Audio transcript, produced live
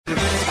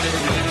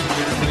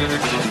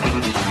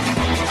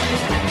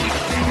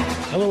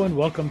Hello and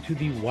welcome to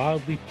the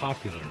wildly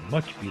popular,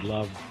 much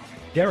beloved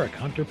Derek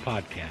Hunter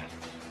podcast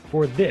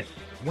for this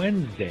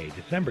Wednesday,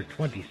 December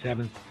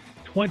 27th,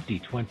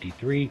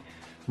 2023.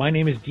 My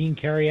name is Dean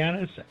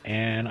Karayanis,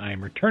 and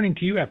I'm returning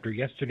to you after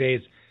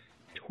yesterday's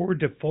tour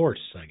de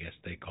force, I guess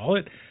they call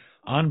it,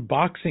 on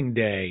Boxing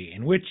Day,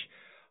 in which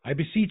I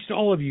beseeched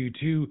all of you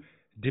to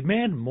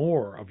demand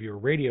more of your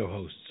radio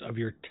hosts, of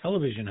your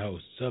television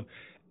hosts, of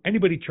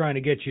anybody trying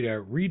to get you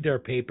to read their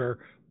paper,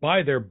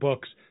 buy their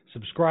books,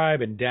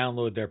 subscribe and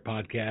download their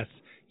podcasts.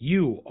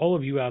 You, all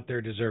of you out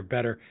there, deserve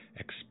better.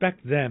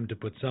 Expect them to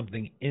put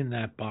something in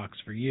that box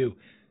for you.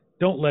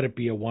 Don't let it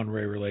be a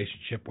one-way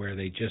relationship where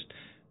they just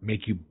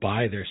make you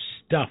buy their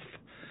stuff.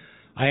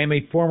 I am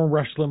a former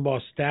Rush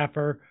Limbaugh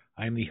staffer.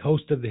 I am the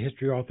host of the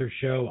History Author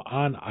Show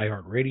on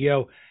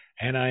iHeartRadio,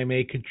 and I am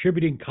a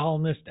contributing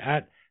columnist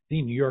at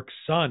the New York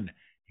Sun.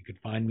 You can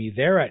find me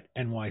there at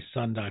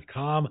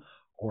nysun.com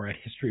or at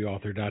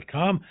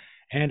historyauthor.com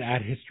and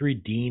at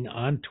HistoryDean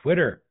on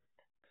Twitter.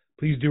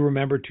 Please do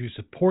remember to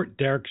support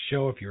Derek's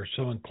show if you're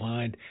so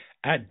inclined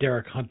at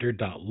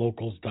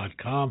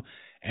DerekHunter.locals.com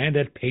and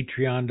at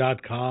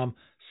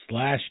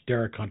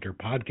Patreon.com/Derek Hunter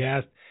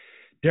Podcast.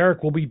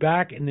 Derek will be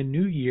back in the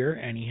new year,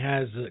 and he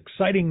has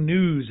exciting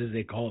news, as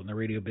they call it in the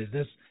radio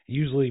business.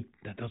 Usually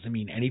that doesn't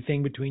mean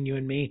anything between you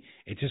and me.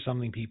 It's just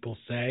something people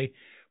say.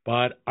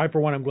 But I, for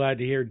one, am glad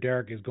to hear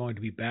Derek is going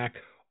to be back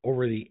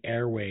over the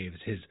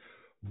airwaves. His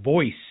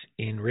voice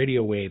in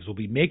radio waves will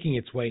be making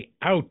its way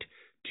out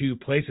to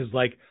places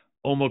like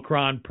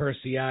Omicron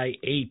Persei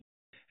 8,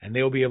 and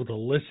they will be able to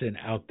listen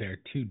out there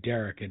to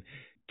Derek and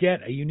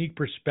get a unique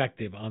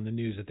perspective on the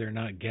news that they're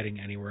not getting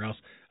anywhere else.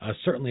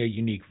 Certainly a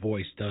unique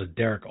voice does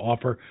Derek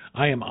offer.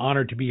 I am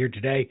honored to be here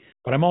today,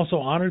 but I'm also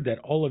honored that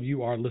all of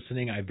you are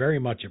listening. I very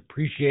much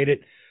appreciate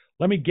it.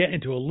 Let me get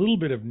into a little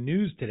bit of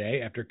news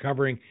today after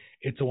covering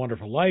It's a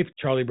Wonderful Life,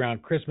 Charlie Brown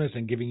Christmas,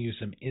 and giving you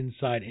some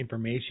inside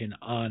information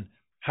on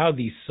how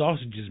the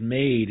sausage is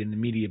made in the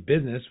media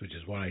business, which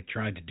is what I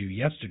tried to do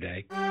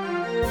yesterday.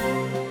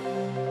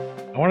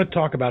 I want to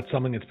talk about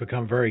something that's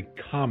become very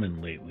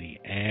common lately,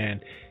 and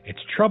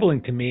it's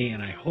troubling to me,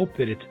 and I hope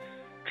that it's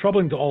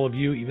troubling to all of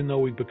you, even though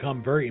we've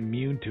become very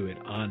immune to it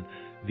on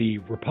the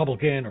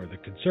Republican or the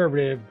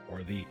conservative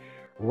or the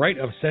right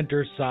of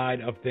center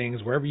side of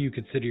things, wherever you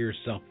consider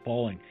yourself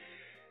falling.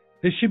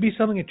 This should be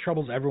something that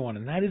troubles everyone,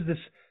 and that is this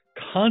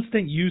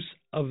constant use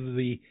of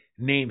the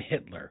name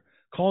Hitler.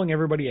 Calling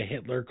everybody a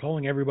Hitler,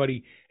 calling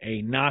everybody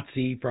a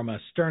Nazi from a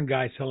Stern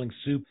guy selling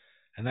soup.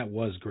 And that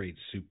was great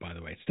soup, by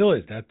the way. It still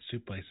is. That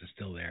soup place is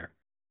still there.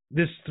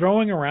 This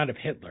throwing around of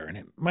Hitler, and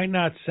it might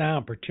not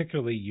sound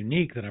particularly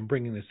unique that I'm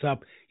bringing this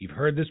up. You've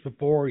heard this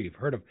before. You've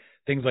heard of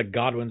things like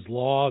Godwin's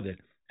Law, that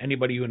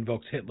anybody who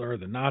invokes Hitler or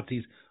the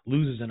Nazis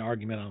loses an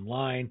argument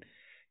online.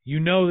 You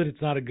know that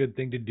it's not a good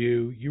thing to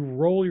do. You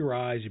roll your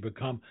eyes. You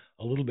become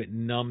a little bit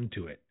numb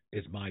to it,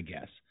 is my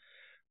guess.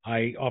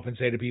 I often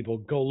say to people,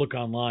 go look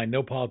online.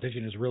 No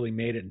politician has really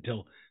made it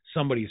until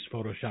somebody's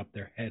photoshopped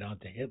their head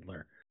onto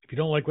Hitler. If you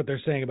don't like what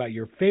they're saying about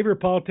your favorite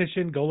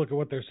politician, go look at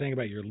what they're saying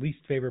about your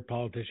least favorite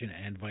politician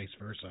and vice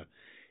versa.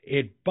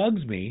 It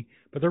bugs me,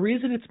 but the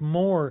reason it's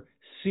more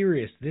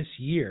serious this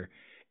year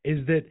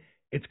is that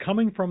it's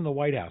coming from the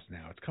White House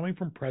now. It's coming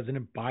from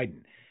President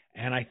Biden.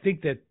 And I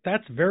think that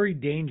that's very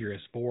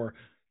dangerous for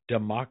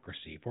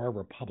democracy, for our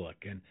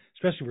republic, and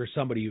especially for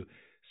somebody who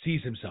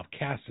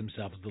casts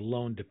himself as the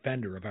lone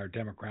defender of our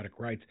democratic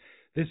rights.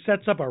 This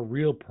sets up a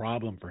real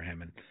problem for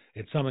him, and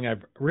it's something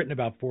I've written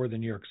about for the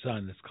New York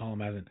Sun. This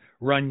column hasn't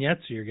run yet,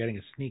 so you're getting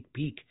a sneak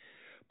peek.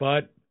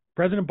 But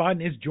President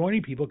Biden is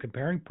joining people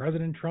comparing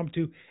President Trump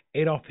to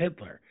Adolf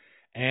Hitler.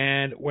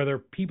 And whether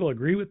people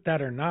agree with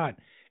that or not,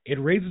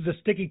 it raises a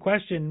sticky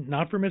question,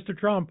 not for Mr.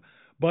 Trump,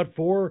 but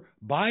for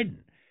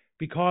Biden.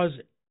 Because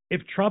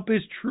if Trump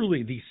is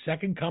truly the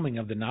second coming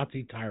of the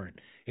Nazi tyrant,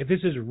 if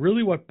this is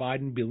really what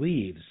Biden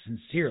believes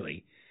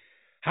sincerely,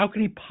 how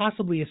can he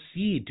possibly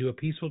accede to a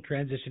peaceful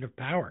transition of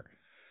power?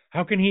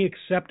 How can he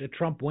accept a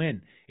Trump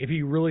win if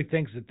he really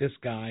thinks that this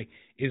guy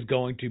is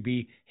going to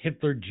be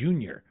Hitler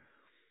Jr.?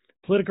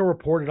 Politico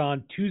reported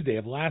on Tuesday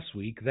of last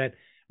week that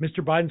Mr.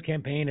 Biden's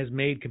campaign has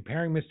made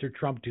comparing Mr.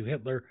 Trump to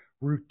Hitler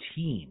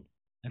routine.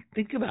 And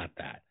think about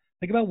that.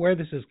 Think about where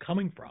this is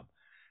coming from.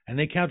 And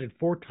they counted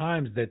 4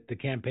 times that the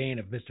campaign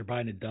of Mr.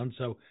 Biden had done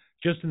so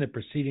just in the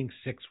preceding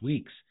 6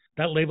 weeks.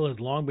 That label has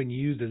long been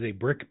used as a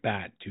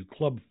brickbat to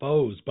club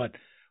foes, but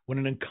when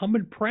an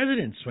incumbent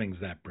president swings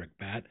that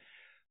brickbat,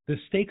 the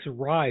stakes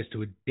rise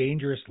to a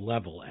dangerous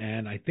level.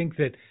 And I think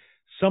that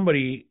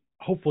somebody,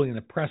 hopefully in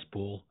the press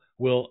pool,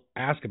 will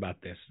ask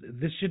about this.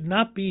 This should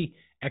not be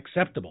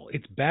acceptable.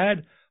 It's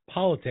bad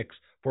politics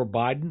for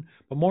Biden,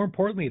 but more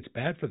importantly, it's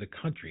bad for the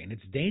country, and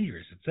it's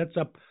dangerous. It sets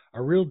up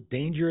a real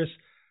dangerous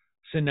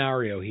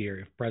scenario here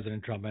if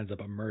President Trump ends up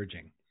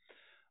emerging.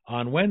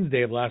 On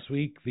Wednesday of last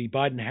week, the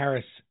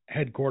Biden-Harris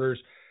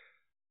headquarters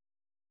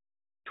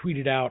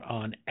tweeted out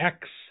on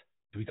X.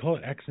 Do we call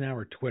it X now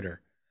or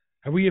Twitter?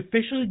 Have we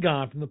officially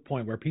gone from the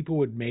point where people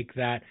would make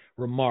that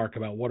remark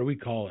about what do we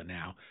call it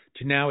now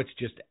to now it's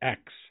just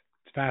X?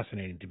 It's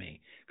fascinating to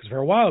me because for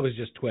a while it was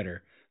just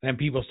Twitter. Then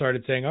people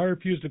started saying, I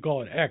refuse to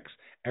call it X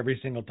every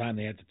single time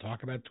they had to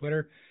talk about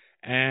Twitter.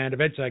 And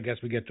eventually I guess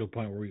we get to a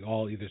point where we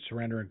all either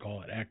surrender and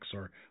call it X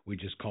or we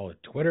just call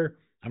it Twitter.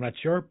 I'm not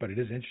sure, but it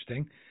is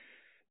interesting.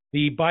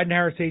 The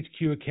Biden-Harris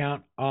HQ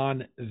account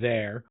on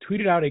there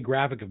tweeted out a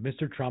graphic of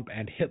Mr. Trump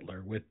and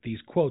Hitler with these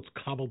quotes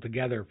cobbled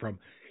together from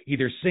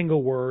either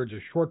single words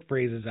or short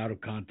phrases out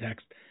of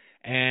context.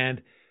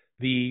 And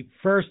the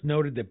first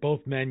noted that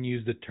both men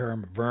used the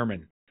term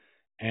vermin.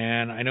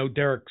 And I know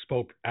Derek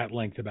spoke at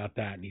length about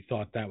that, and he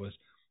thought that was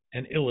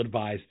an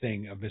ill-advised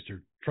thing of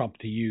Mr. Trump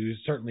to use.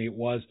 Certainly it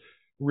was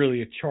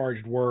really a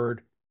charged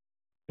word.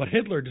 But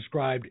Hitler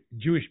described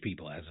Jewish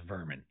people as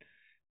vermin.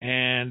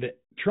 And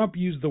Trump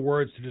used the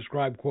words to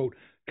describe, quote,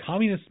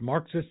 communists,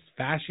 Marxists,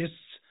 fascists.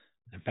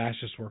 And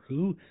fascists were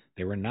who?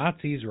 They were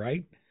Nazis,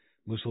 right?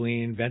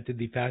 Mussolini invented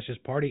the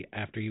fascist party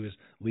after he was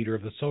leader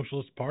of the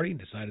Socialist Party and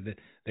decided that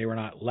they were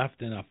not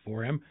left enough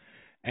for him.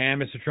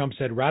 And Mr. Trump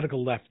said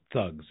radical left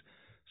thugs.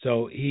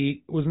 So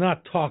he was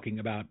not talking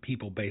about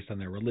people based on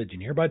their religion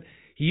here, but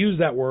he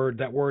used that word.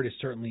 That word is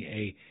certainly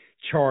a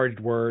charged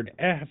word.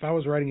 If I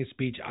was writing a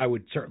speech, I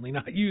would certainly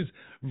not use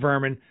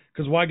vermin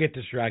because why get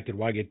distracted?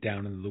 Why get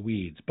down into the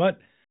weeds? But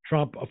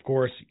Trump, of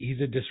course,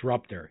 he's a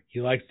disruptor. He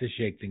likes to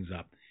shake things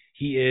up.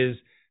 He is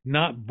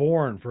not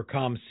born for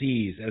calm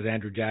seas, as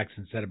Andrew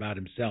Jackson said about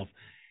himself.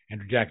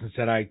 Andrew Jackson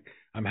said,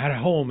 I'm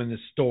at home in this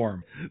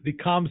storm. The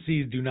calm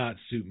seas do not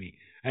suit me.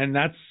 And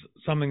that's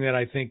something that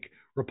I think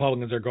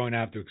Republicans are going to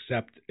have to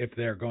accept if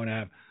they're going to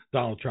have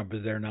Donald Trump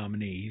as their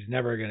nominee. He's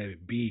never going to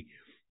be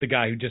the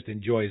guy who just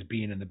enjoys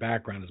being in the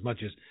background as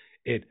much as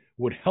it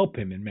would help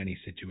him in many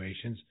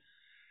situations.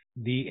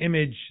 The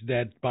image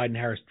that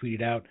Biden-Harris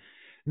tweeted out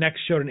next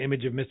showed an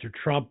image of Mr.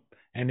 Trump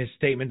and his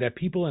statement that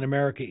people in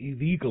America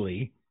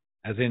illegally,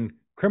 as in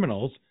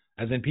criminals,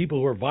 as in people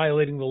who are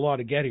violating the law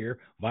to get here,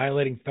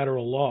 violating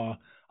federal law.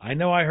 I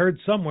know I heard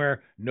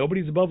somewhere,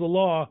 nobody's above the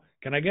law.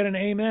 Can I get an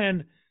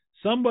amen?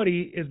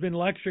 Somebody has been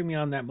lecturing me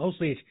on that.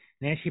 Mostly it's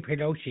Nancy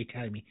Pelosi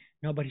telling me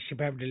nobody's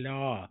above the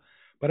law.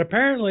 But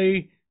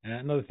apparently,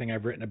 another thing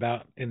I've written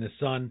about in The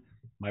Sun,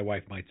 my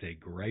wife might say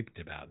griped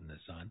about in The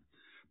Sun,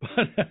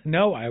 but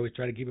no, I always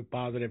try to keep it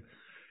positive,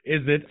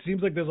 is that it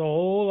seems like there's a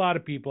whole lot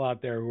of people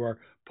out there who are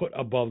put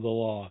above the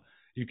law.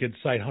 You could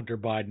cite Hunter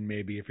Biden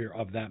maybe if you're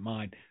of that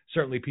mind.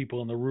 Certainly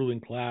people in the ruling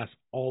class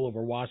all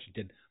over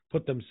Washington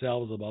put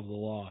themselves above the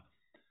law.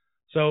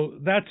 So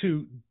that's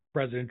who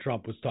President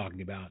Trump was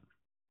talking about.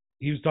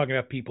 He was talking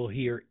about people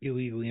here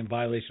illegally in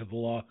violation of the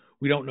law.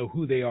 We don't know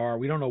who they are.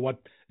 We don't know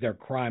what their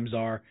crimes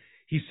are.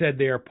 He said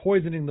they are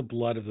poisoning the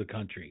blood of the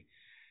country.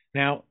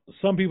 Now,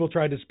 some people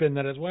tried to spin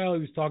that as well. He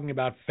was talking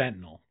about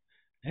fentanyl.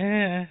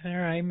 All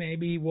right,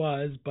 maybe he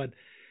was, but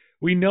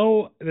we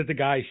know that the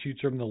guy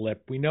shoots from the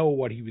lip. We know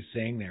what he was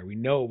saying there. We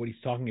know what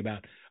he's talking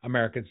about,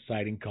 American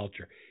society and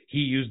culture. He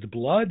used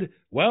blood.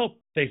 Well,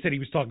 they said he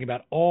was talking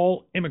about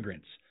all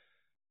immigrants,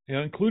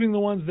 including the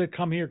ones that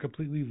come here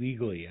completely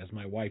legally, as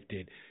my wife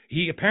did.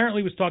 He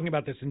apparently was talking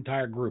about this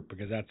entire group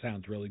because that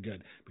sounds really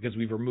good because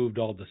we've removed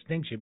all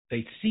distinction.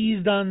 They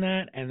seized on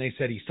that and they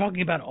said he's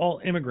talking about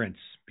all immigrants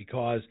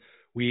because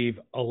we've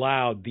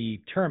allowed the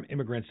term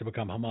immigrants to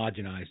become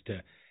homogenized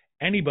to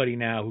anybody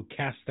now who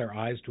casts their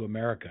eyes to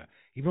America.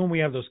 Even when we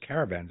have those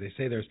caravans, they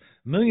say there's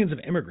millions of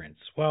immigrants.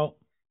 Well,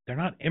 they're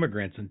not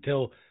immigrants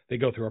until they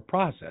go through a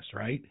process,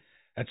 right?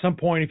 At some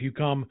point, if you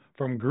come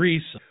from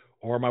Greece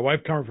or my wife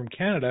coming from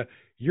Canada,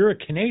 you're a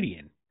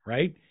Canadian,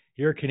 right?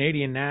 You're a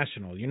Canadian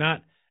national. You're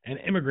not an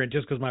immigrant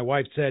just because my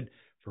wife said,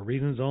 for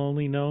reasons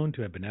only known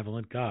to a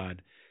benevolent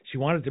God, she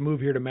wanted to move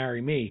here to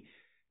marry me.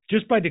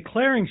 Just by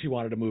declaring she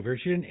wanted to move here,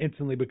 she didn't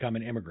instantly become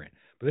an immigrant.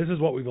 But this is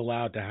what we've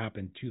allowed to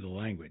happen to the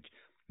language.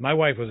 My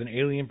wife was an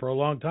alien for a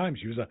long time.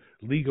 She was a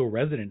legal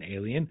resident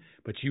alien,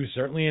 but she was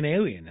certainly an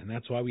alien, and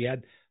that's why we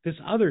had this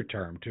other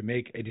term to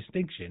make a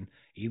distinction,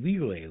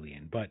 illegal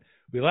alien. But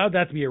we allowed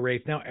that to be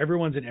erased. Now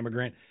everyone's an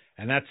immigrant,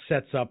 and that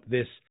sets up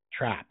this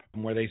trap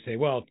where they say,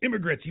 well,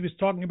 immigrants, he was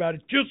talking about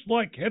it just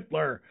like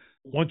Hitler.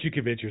 Once you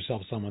convince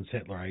yourself someone's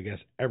Hitler, I guess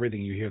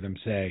everything you hear them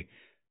say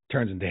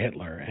turns into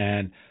Hitler.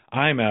 And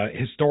I'm a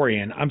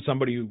historian. I'm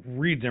somebody who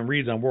reads and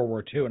reads on World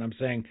War II, and I'm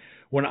saying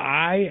when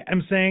I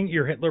am saying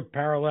your Hitler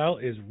parallel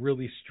is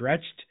really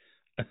stretched,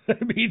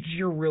 that means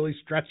you're really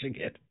stretching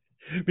it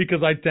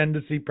because I tend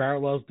to see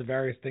parallels to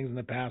various things in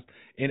the past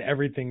in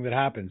everything that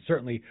happens.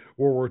 Certainly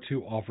World War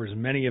II offers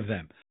many of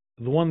them.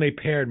 The one they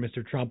paired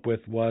Mr. Trump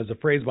with was a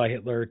phrase by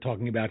Hitler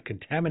talking about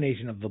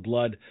contamination of the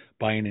blood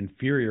by an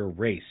inferior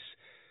race.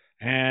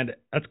 And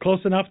that's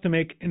close enough to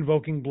make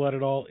invoking blood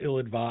at all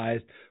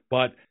ill-advised,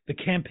 but the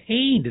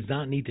campaign does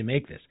not need to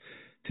make this.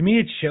 To me,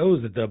 it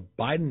shows that the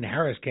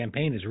Biden-Harris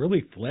campaign is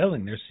really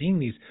flailing. They're seeing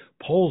these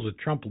polls with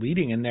Trump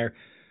leading, and they're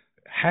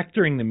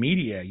hectoring the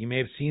media. You may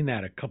have seen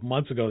that a couple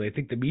months ago. They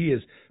think the media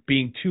is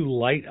being too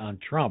light on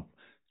Trump.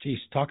 Geez,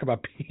 talk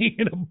about being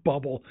in a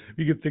bubble.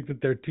 You could think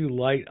that they're too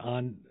light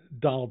on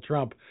Donald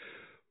Trump.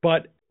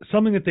 But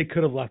something that they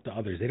could have left to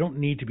others. They don't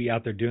need to be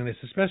out there doing this,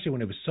 especially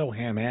when it was so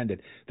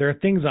ham-handed. There are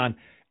things on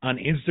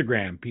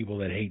Instagram, people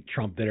that hate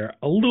Trump, that are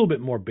a little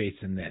bit more base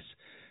than this.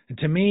 And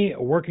to me,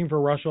 working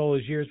for Rush all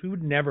those years, we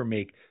would never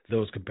make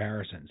those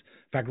comparisons.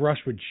 In fact, Rush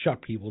would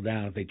shut people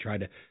down if they tried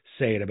to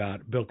say it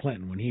about Bill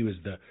Clinton when he was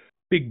the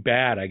big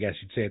bad, I guess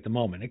you'd say, at the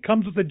moment. It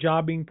comes with the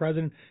job being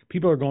president.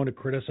 People are going to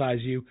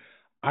criticize you.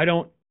 I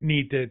don't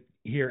need to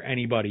hear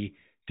anybody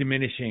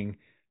diminishing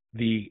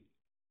the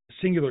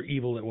singular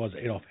evil that was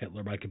Adolf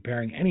Hitler by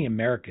comparing any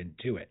American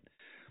to it.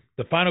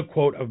 The final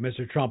quote of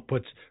Mr. Trump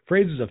puts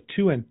phrases of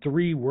 2 and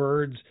 3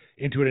 words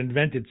into an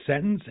invented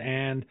sentence,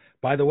 and,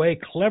 by the way,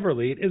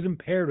 cleverly, it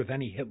isn't paired with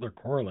any Hitler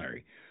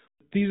corollary.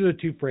 These are the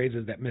 2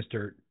 phrases that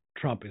Mr.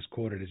 Trump is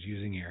quoted as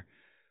using here.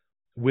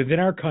 Within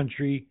our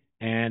country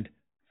and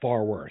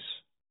far worse.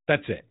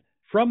 That's it.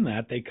 From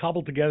that, they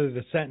cobbled together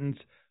the sentence,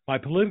 my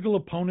political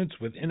opponents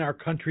within our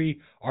country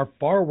are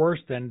far worse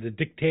than the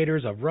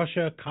dictators of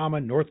Russia,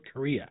 North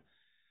Korea.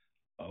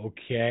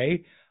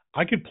 Okay,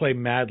 I could play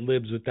Mad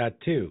Libs with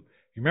that too.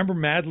 You remember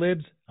Mad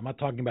Libs? I'm not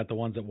talking about the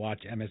ones that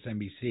watch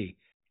MSNBC.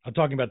 I'm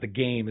talking about the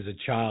game as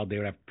a child. They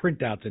would have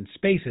printouts and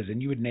spaces,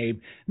 and you would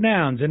name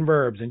nouns and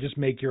verbs and just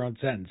make your own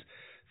sentence.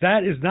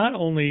 That is not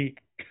only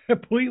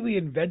completely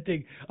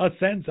inventing a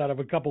sentence out of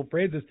a couple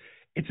phrases,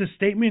 it's a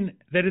statement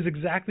that is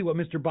exactly what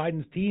Mr.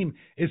 Biden's team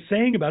is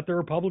saying about their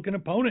Republican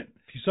opponent.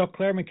 If you saw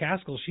Claire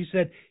McCaskill, she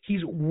said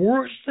he's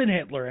worse than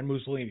Hitler and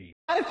Mussolini.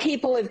 A lot of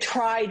people have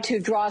tried to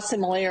draw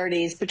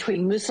similarities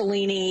between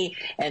Mussolini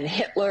and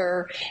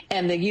Hitler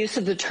and the use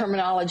of the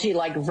terminology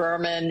like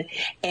vermin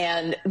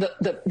and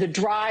the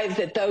drive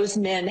that those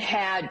men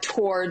had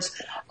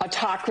towards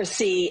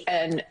autocracy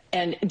and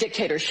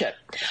dictatorship.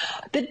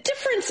 The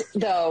difference,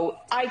 though,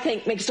 I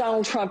think makes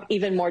Donald Trump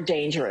even more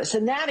dangerous,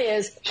 and that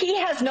is he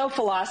has no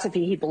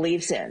philosophy he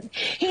believes in.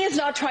 He is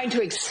not trying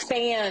to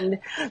expand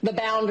the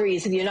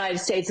boundaries of the United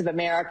States of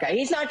America.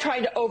 He's not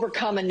trying to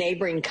overcome a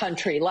neighboring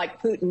country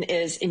like Putin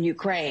is in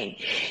Ukraine.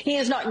 He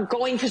is not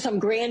going for some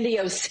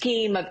grandiose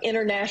scheme of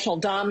international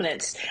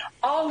dominance.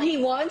 All he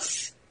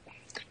wants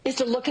is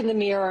to look in the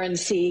mirror and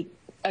see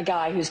a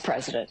guy who's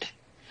president.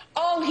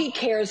 All he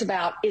cares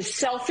about is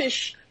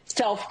selfish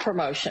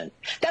self-promotion.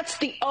 That's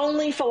the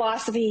only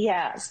philosophy he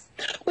has,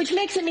 which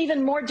makes him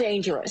even more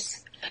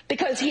dangerous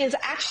because he has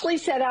actually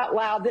said out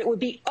loud that it would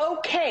be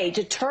okay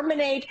to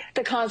terminate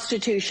the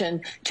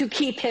Constitution to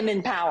keep him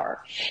in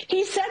power.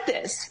 He said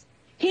this.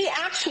 He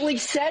actually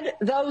said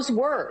those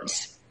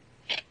words.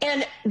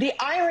 And the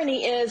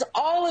irony is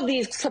all of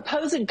these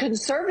supposed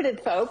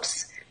conservative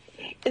folks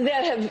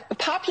that have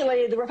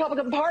populated the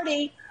Republican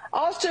Party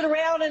all stood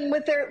around and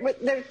with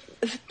their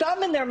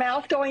thumb in their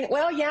mouth going,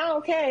 well, yeah,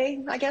 okay,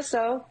 I guess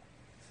so.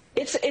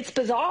 It's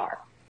bizarre.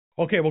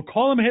 Okay, we'll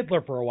call him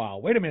Hitler for a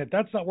while. Wait a minute,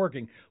 that's not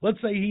working. Let's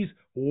say he's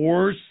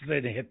worse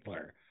than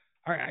Hitler.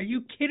 Are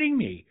you kidding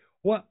me?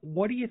 What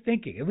are you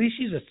thinking? At least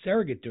she's a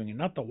surrogate doing it,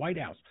 not the White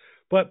House.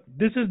 But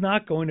this is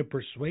not going to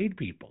persuade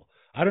people.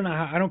 I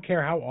don't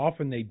care how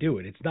often they do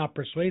it. It's not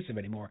persuasive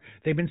anymore.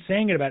 They've been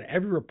saying it about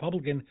every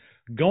Republican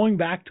going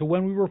back to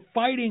when we were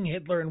fighting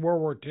Hitler in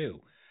World War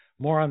II.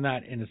 More on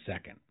that in a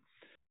second.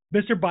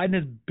 Mr. Biden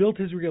has built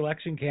his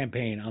reelection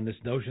campaign on this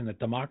notion that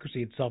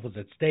democracy itself is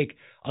at stake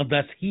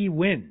unless he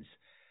wins.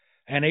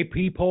 An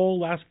AP poll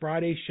last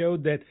Friday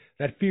showed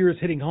that fear is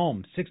hitting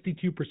home.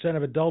 62%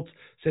 of adults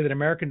say that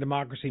American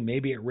democracy may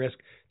be at risk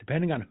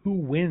depending on who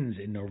wins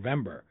in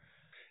November.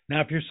 Now,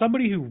 if you're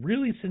somebody who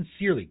really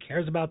sincerely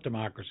cares about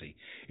democracy,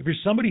 if you're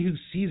somebody who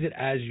sees it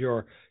as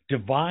your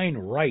divine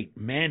right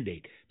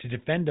mandate to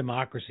defend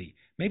democracy,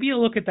 maybe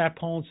you'll look at that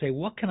poll and say,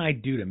 what can I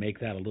do to make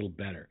that a little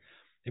better?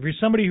 If you're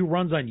somebody who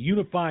runs on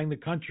unifying the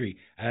country,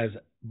 as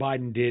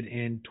Biden did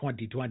in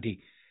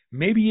 2020,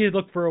 maybe you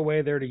look for a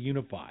way there to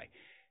unify.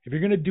 If you're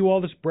going to do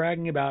all this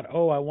bragging about,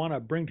 oh, I want to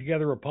bring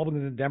together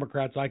Republicans and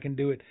Democrats, I can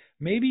do it,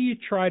 maybe you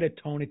try to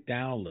tone it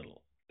down a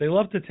little. They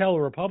love to tell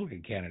a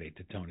Republican candidate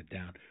to tone it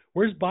down.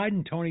 Where's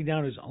Biden toning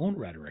down his own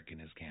rhetoric in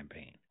his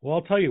campaign? Well,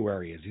 I'll tell you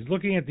where he is. He's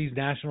looking at these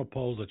national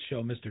polls that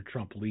show Mr.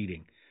 Trump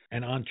leading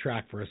and on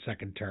track for a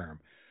second term.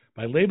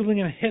 By labeling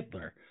him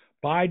Hitler,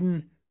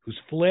 Biden, who's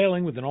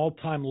flailing with an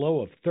all-time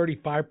low of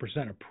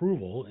 35%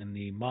 approval in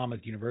the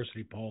Monmouth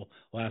University poll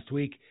last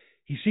week,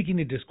 he's seeking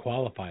to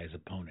disqualify his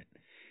opponent.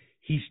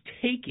 He's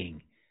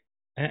taking,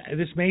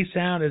 this may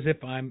sound as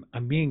if I'm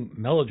being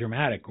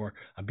melodramatic or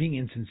I'm being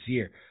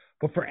insincere,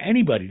 but for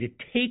anybody to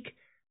take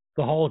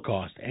the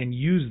Holocaust and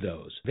use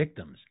those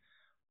victims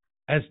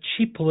as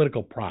cheap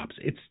political props,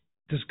 it's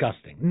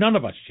disgusting. None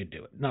of us should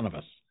do it. None of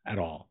us at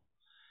all.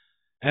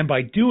 And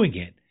by doing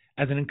it,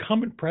 as an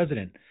incumbent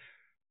president,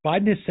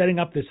 Biden is setting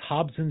up this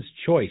Hobson's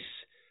choice,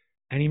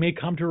 and he may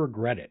come to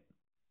regret it.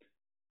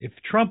 If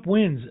Trump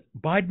wins,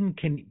 Biden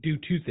can do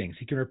two things.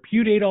 He can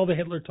repudiate all the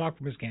Hitler talk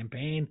from his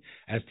campaign,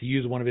 as to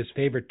use one of his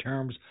favorite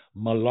terms,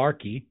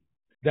 malarkey.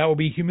 That will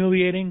be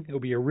humiliating. It will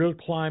be a real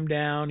climb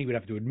down. He would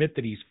have to admit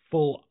that he's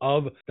full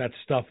of that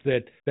stuff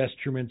that Bess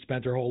Truman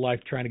spent her whole life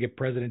trying to get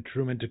President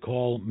Truman to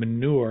call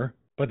manure.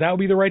 But that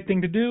would be the right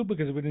thing to do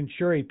because it would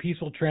ensure a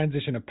peaceful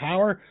transition of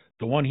power,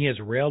 the one he has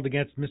railed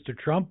against Mr.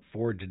 Trump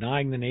for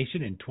denying the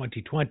nation in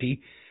 2020.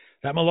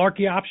 That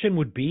malarkey option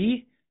would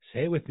be,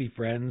 say it with me,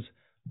 friends,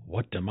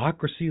 what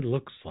democracy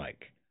looks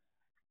like.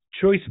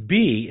 Choice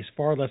B is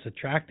far less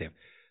attractive.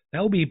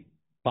 That would be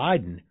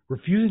Biden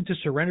refusing to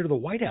surrender the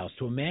White House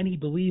to a man he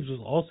believes with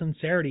all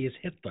sincerity is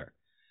Hitler.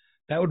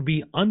 That would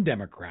be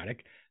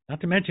undemocratic. Not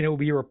to mention it would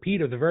be a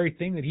repeat of the very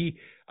thing that he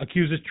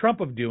accuses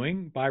Trump of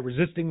doing by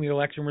resisting the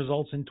election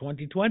results in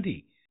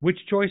 2020. Which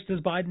choice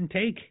does Biden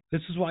take? This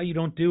is why you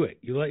don't do it.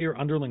 You let your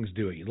underlings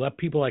do it. You let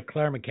people like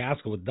Claire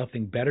McCaskill with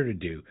nothing better to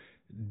do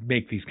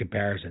make these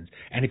comparisons.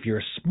 And if you're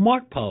a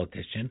smart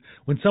politician,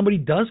 when somebody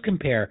does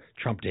compare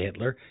Trump to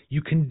Hitler,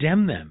 you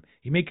condemn them.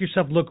 You make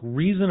yourself look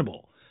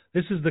reasonable.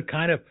 This is the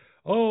kind of,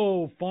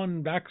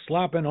 fun,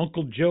 backslapping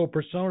Uncle Joe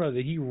persona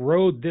that he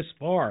rode this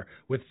far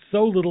with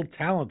so little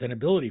talent and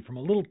ability from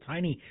a little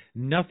tiny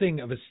nothing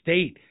of a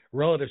state,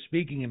 relative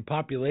speaking, in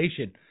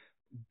population.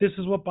 This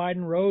is what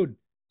Biden rode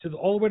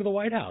all the way to the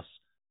White House,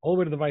 all the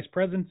way to the vice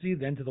presidency,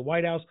 then to the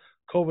White House.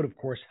 COVID, of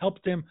course,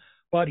 helped him,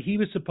 but he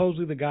was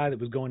supposedly the guy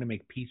that was going to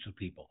make peace with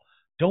people.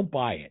 Don't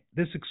buy it.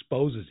 This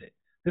exposes it.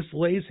 This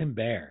lays him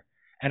bare.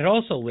 And it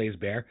also lays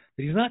bare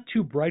that he's not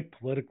too bright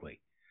politically.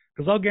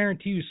 Because I'll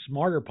guarantee you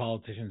smarter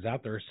politicians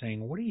out there are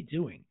saying, what are you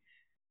doing?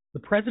 The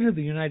President of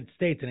the United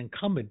States, an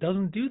incumbent,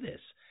 doesn't do this.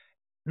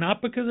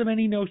 Not because of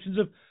any notions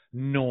of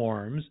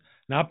norms,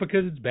 not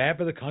because it's bad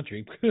for the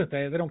country.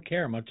 They don't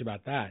care much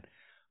about that.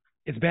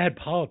 It's bad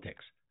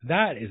politics.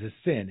 That is a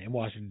sin in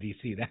Washington,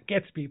 D.C. That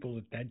gets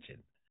people's attention.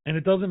 And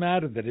it doesn't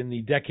matter that in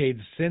the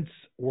decades since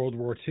World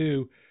War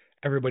II,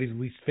 everybody's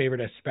least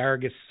favorite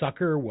asparagus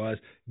sucker was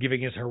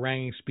giving his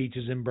haranguing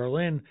speeches in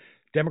Berlin.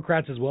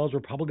 Democrats as well as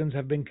Republicans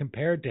have been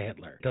compared to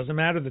Hitler. It doesn't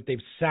matter that they've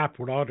sapped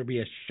what ought to be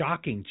a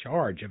shocking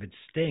charge of its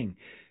sting.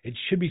 It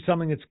should be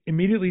something that's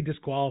immediately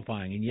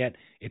disqualifying, and yet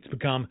it's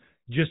become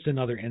just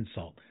another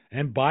insult.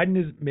 And Biden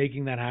is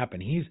making that happen.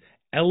 He's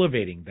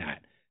elevating that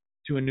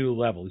to a new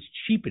level. He's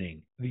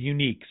cheapening the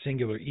unique,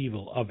 singular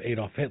evil of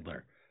Adolf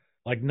Hitler.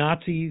 Like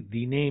Nazi,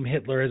 the name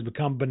Hitler has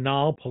become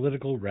banal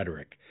political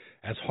rhetoric,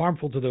 as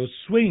harmful to those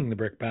swinging the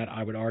brickbat,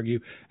 I would argue,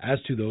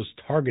 as to those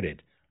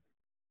targeted.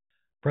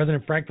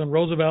 President Franklin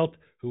Roosevelt,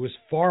 who was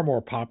far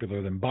more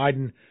popular than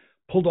Biden,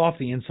 pulled off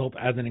the insult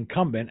as an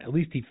incumbent. At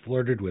least he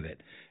flirted with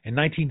it. In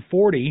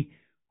 1940,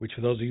 which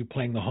for those of you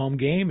playing the home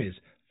game is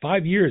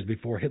 5 years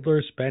before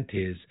Hitler spent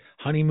his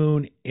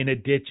honeymoon in a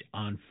ditch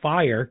on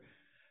fire,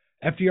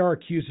 FDR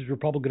accused his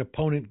Republican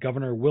opponent,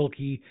 Governor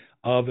Willkie,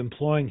 of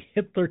employing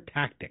Hitler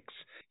tactics.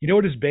 You know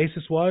what his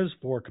basis was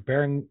for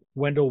comparing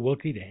Wendell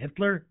Willkie to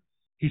Hitler?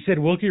 He said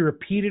Willkie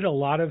repeated a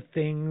lot of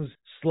things,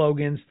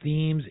 slogans,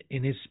 themes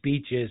in his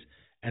speeches,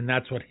 and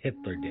that's what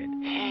Hitler did.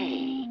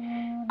 Hey,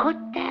 could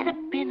that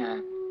have been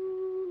a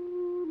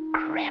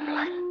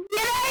gremlin?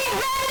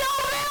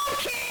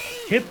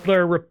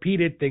 Hitler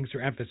repeated things for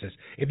emphasis.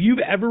 If you've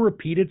ever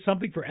repeated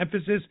something for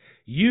emphasis,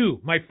 you,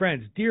 my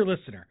friends, dear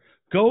listener,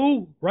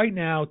 go right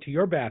now to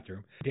your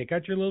bathroom, take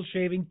out your little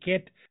shaving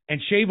kit,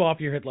 and shave off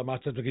your Hitler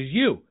mustache because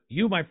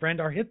you, my friend,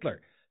 are Hitler.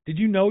 Did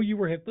you know you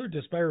were Hitler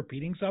just by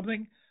repeating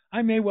something?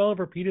 I may well have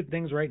repeated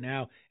things right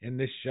now in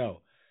this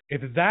show.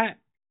 If that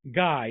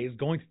guy is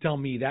going to tell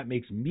me that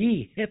makes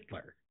me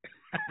Hitler,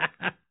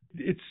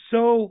 it's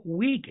so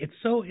weak, it's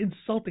so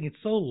insulting, it's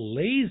so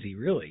lazy,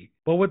 really.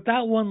 But with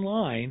that one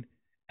line,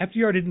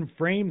 FDR didn't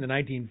frame the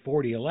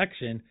 1940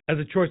 election as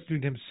a choice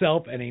between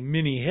himself and a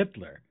mini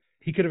Hitler.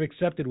 He could have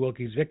accepted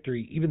Willkie's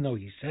victory even though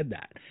he said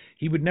that.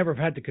 He would never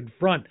have had to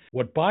confront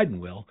what Biden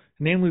will,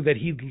 namely that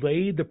he'd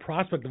laid the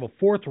prospect of a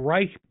Fourth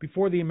Reich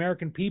before the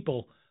American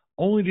people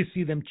only to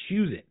see them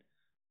choose it.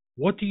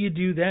 What do you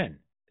do then?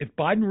 If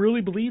Biden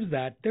really believes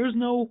that, there's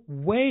no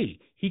way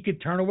he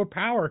could turn over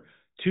power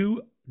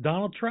to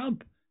Donald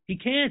Trump. He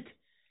can't.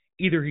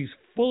 Either he's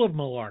full of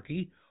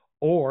malarkey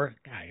or,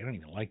 God, I don't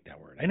even like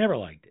that word. I never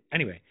liked it.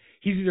 Anyway,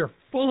 he's either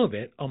full of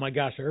it. Oh my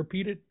gosh, I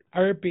repeated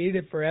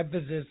it for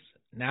emphasis.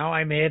 Now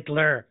I'm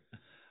Hitler.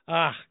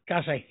 Gosh,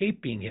 I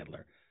hate being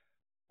Hitler.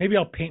 Maybe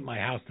I'll paint my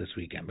house this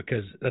weekend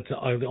because that's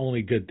the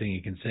only good thing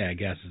you can say, I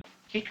guess.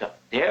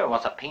 There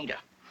was a painter.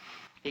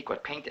 He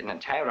could paint an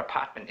entire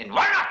apartment in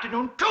one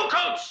afternoon, 2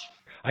 coats.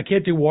 I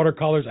can't do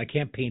watercolors. I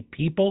can't paint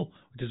people,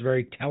 which is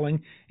very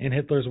telling in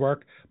Hitler's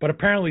work. But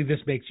apparently this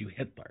makes you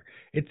Hitler.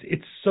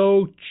 It's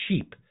so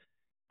cheap.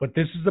 But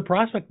this is the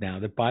prospect now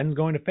that Biden's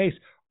going to face.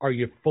 Are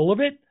you full of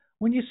it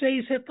when you say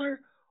he's Hitler?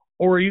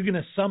 Or are you going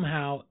to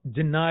somehow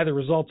deny the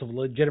results of a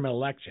legitimate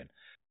election?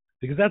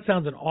 Because that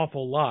sounds an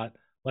awful lot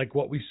like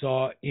what we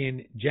saw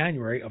in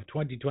January of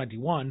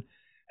 2021.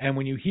 And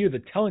when you hear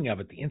the telling of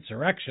it, the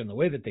insurrection, the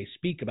way that they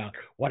speak about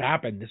what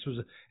happened, this was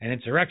an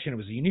insurrection. It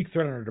was a unique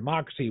threat on our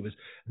democracy. It was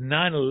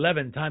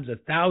 9/11 times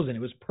 1,000.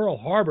 It was Pearl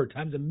Harbor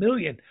times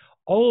 1,000,000.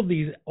 All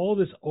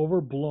this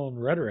overblown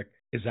rhetoric.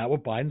 Is that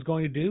what Biden's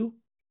going to do?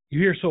 You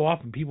hear so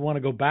often people want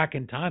to go back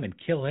in time and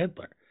kill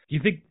Hitler. Do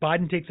you think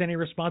Biden takes any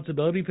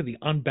responsibility for the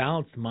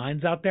unbalanced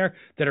minds out there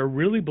that are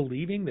really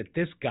believing that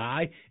this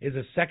guy is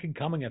a second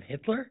coming of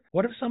Hitler?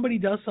 What if somebody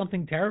does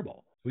something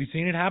terrible? We've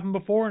seen it happen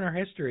before in our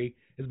history.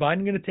 Is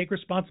Biden going to take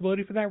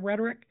responsibility for that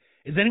rhetoric?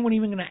 Is anyone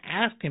even going to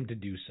ask him to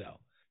do so?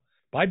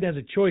 Biden has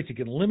a choice. He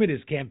can limit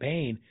his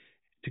campaign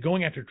to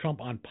going after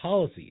Trump on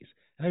policies,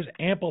 and there's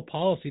ample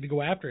policy to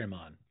go after him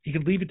on. He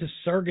can leave it to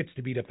surrogates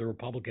to beat up the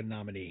Republican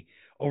nominee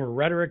over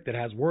rhetoric that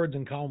has words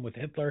in common with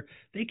Hitler.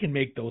 They can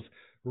make those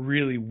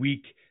really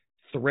weak,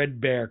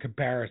 threadbare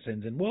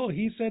comparisons. And, well,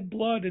 he said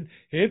blood, and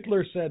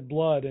Hitler said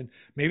blood, and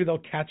maybe they'll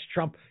catch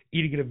Trump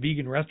eating at a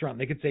vegan restaurant,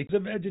 and they could say, he's a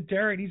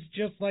vegetarian, he's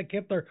just like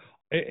Hitler.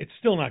 It's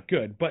still not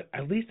good, but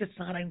at least it's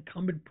not an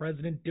incumbent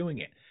president doing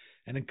it.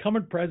 An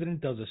incumbent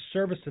president does a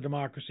service to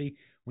democracy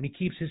when he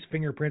keeps his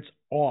fingerprints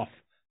off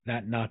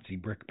that Nazi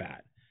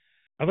brickbat.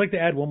 I'd like to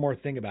add one more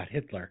thing about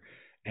Hitler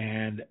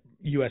and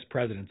U.S.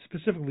 presidents,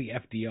 specifically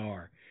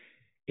FDR.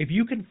 If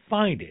you can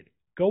find it,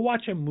 go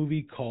watch a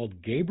movie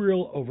called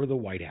Gabriel Over the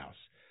White House.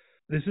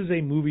 This is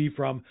a movie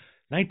from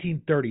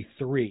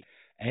 1933,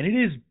 and it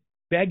is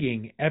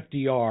begging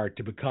FDR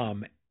to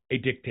become a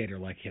dictator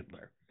like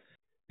Hitler.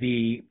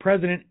 The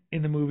president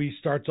in the movie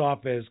starts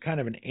off as kind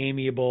of an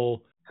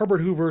amiable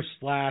Herbert Hoover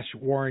 /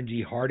 Warren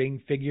G.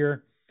 Harding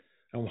figure.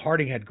 And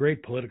Harding had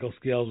great political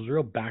skills, was a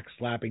real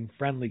backslapping,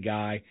 friendly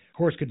guy. Of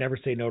course, could never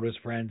say no to his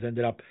friends,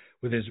 ended up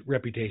with his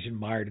reputation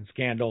mired in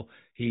scandal.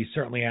 He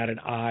certainly had an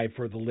eye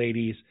for the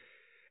ladies.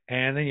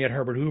 And then you had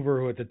Herbert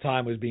Hoover, who at the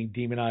time was being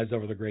demonized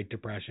over the Great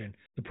Depression.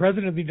 The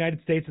President of the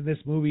United States in this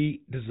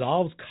movie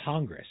dissolves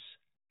Congress.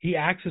 He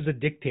acts as a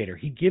dictator.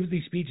 He gives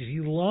these speeches. He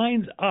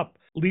lines up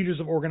leaders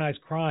of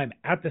organized crime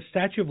at the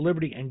Statue of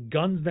Liberty and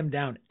guns them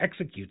down,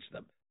 executes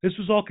them. This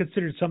was all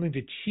considered something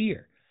to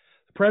cheer.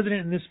 The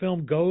president in this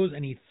film goes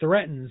and he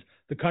threatens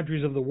the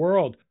countries of the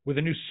world with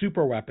a new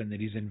superweapon that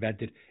he's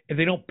invented if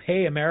they don't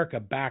pay America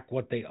back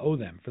what they owe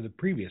them for the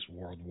previous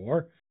World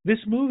War. This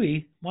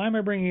movie, why am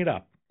I bringing it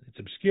up? It's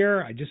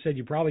obscure. I just said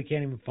you probably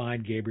can't even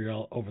find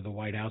Gabriel Over the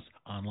White House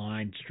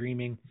online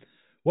streaming.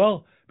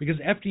 Well, because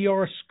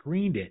FDR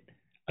screened it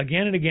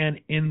again and again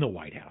in the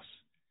White House.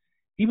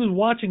 He was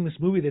watching this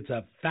movie that's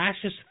a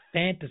fascist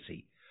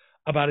fantasy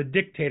about a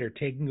dictator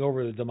taking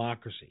over the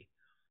democracy.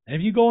 And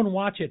if you go and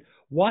watch it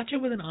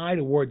with an eye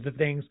towards the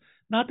things,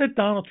 not that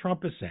Donald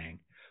Trump is saying,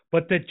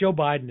 but that Joe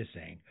Biden is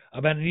saying,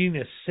 about needing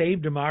to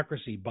save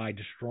democracy by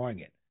destroying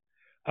it,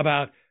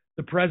 about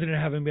the president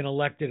having been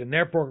elected and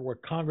therefore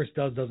what Congress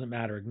does doesn't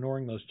matter,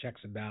 ignoring those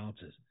checks and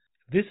balances.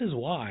 This is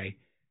why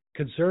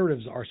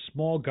conservatives are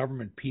small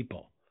government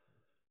people.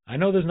 I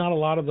know there's not a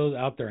lot of those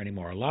out there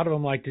anymore. A lot of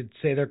them like to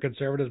say they're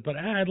conservatives, but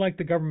I'd like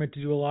the government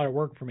to do a lot of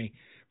work for me,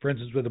 for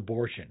instance, with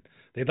abortion.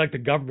 They'd like the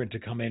government to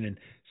come in and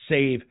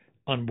save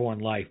unborn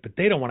life, but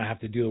they don't want to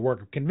have to do the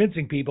work of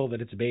convincing people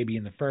that it's a baby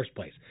in the first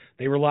place.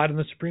 They relied on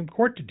the Supreme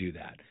Court to do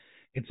that.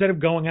 Instead of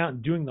going out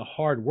and doing the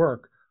hard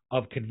work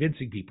of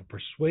convincing people,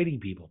 persuading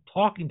people,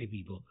 talking to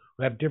people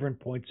who have different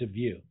points of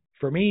view.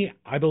 For me,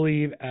 I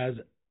believe, as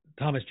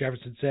Thomas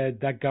Jefferson said,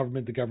 that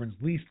government that governs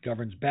least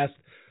governs best.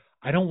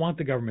 I don't want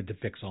the government to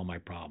fix all my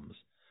problems.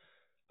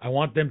 I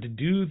want them to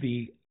do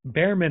the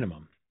bare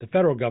minimum. The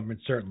federal government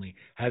certainly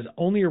has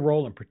only a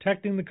role in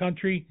protecting the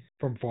country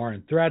from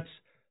foreign threats,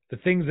 the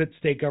things that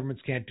state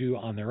governments can't do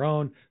on their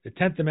own. The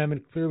 10th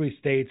Amendment clearly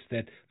states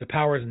that the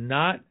powers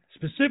not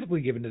specifically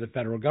given to the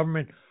federal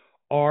government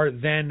are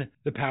then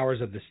the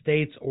powers of the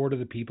states or to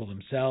the people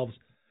themselves.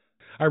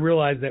 I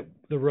realize that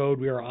the road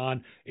we are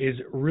on is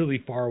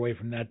really far away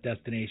from that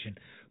destination,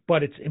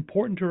 but it's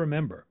important to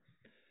remember,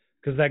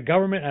 because that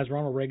government, as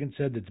Ronald Reagan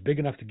said, that's big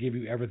enough to give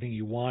you everything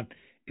you want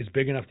is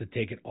big enough to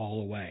take it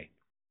all away.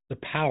 The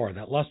power,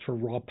 that lust for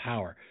raw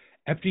power.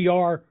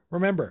 FDR,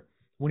 remember,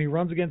 when he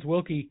runs against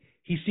Willkie,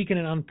 he's seeking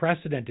an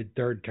unprecedented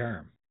third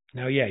term.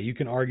 Now, yeah, you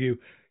can argue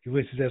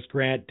Ulysses S.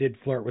 Grant did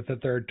flirt with the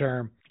third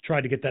term,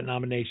 tried to get that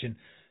nomination,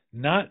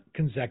 not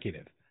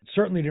consecutive.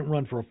 Certainly didn't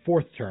run for a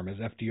fourth term as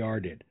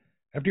FDR did.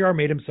 FDR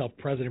made himself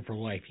president for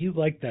life. He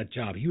liked that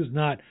job. He was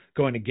not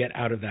going to get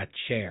out of that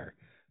chair.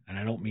 And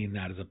I don't mean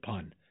that as a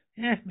pun.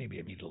 Maybe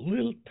it means a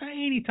little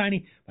tiny.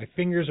 My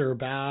fingers are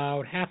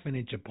about half an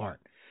inch apart.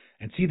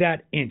 And see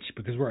that inch,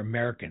 because we're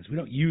Americans. We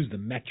don't use the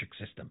metric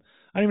system.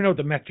 I don't even know what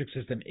the metric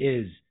system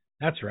is.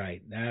 That's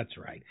right.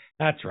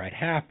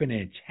 Half an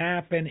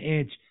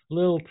inch.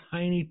 Little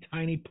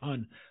tiny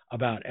pun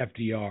about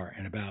FDR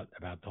and about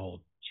the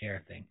whole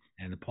chair thing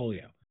and the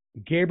polio.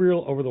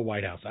 Gabriel Over the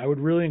White House. I would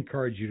really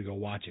encourage you to go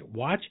watch it.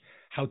 Watch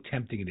how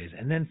tempting it is.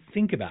 And then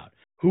think about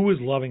who was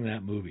loving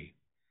that movie.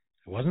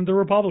 It wasn't the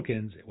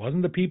Republicans. It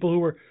wasn't the people who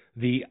were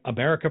the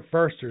America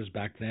Firsters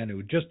back then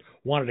who just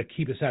wanted to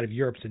keep us out of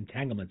Europe's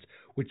entanglements,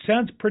 which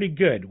sounds pretty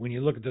good when you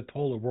look at the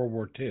toll of World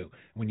War II,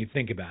 when you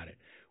think about it.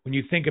 When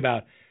you think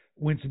about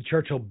Winston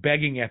Churchill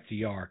begging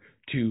FDR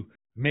to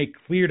make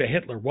clear to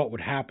Hitler what would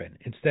happen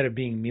instead of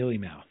being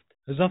mealy-mouthed.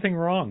 There's nothing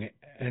wrong.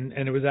 And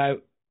it was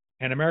out.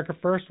 And America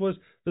First was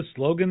the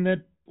slogan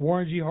that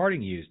Warren G.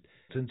 Harding used.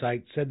 Since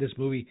I said this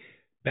movie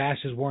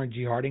bashes Warren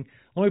G. Harding,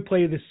 let me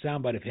play you this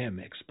soundbite of him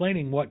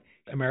explaining what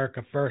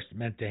America First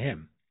meant to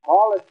him.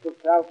 Call it the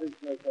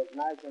selfishness of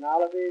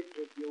nationalities,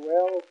 if you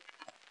will.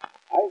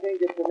 I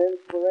think it's an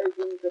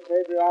inspiration to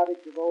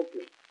patriotic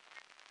devotion,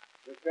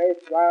 to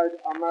safeguard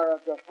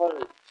America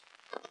first,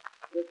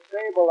 to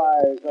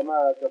stabilize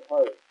America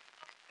first,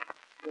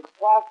 to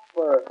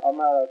prosper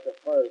America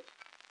first,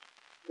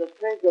 to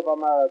think of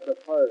America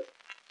first,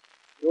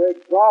 to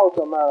exalt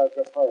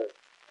America first,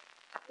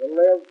 to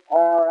live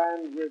for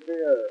and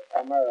revere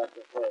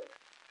America first.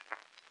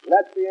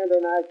 Let the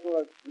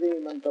internationalists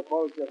dream and the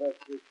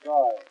Bolshevists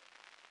destroy.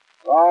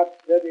 God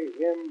pity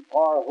him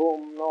for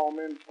whom no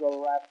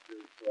minstrel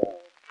raptures swell.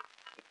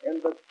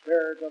 In the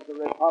spirit of the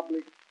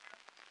Republic,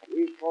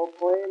 we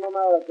proclaim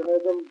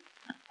Americanism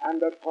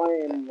and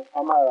acclaim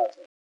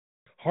America.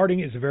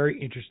 Harding is a very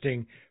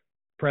interesting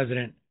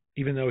president,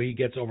 even though he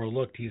gets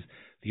overlooked. He's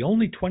the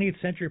only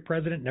 20th century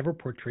president never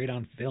portrayed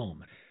on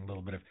film. A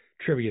little bit of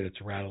trivia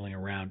that's rattling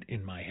around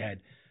in my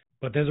head.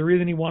 But there's a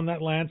reason he won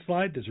that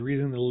landslide. There's a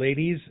reason the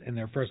ladies in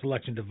their first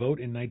election to vote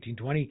in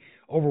 1920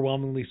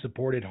 overwhelmingly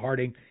supported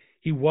Harding.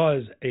 He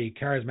was a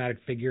charismatic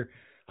figure.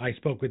 I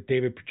spoke with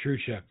David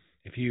Petrusha.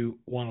 If you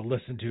want to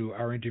listen to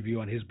our interview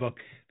on his book,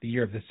 The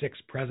Year of the Six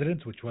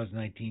Presidents, which was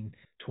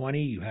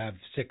 1920, you have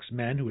six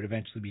men who would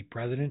eventually be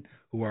president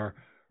who are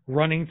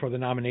running for the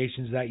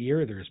nominations that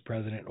year, either as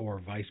president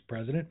or vice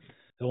president.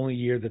 The only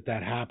year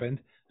that happened.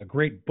 A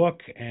great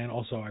book, and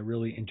also I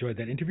really enjoyed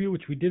that interview,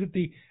 which we did at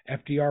the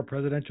FDR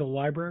Presidential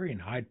Library in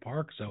Hyde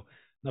Park. So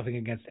nothing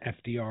against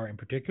FDR in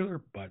particular,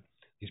 but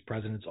these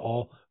presidents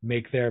all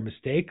make their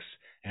mistakes,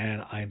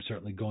 and I am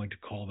certainly going to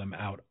call them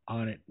out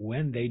on it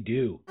when they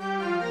do.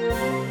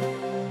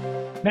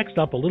 Next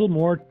up, a little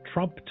more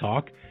Trump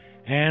talk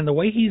and the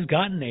way he's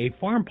gotten a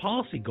foreign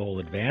policy goal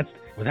advanced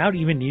without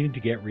even needing to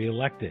get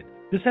reelected.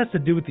 This has to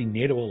do with the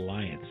NATO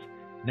alliance.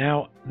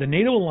 Now, the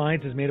NATO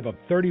alliance is made up of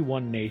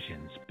 31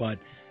 nations, but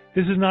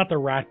this is not the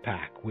Rat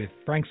Pack with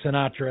Frank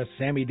Sinatra,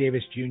 Sammy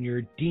Davis Jr.,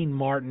 Dean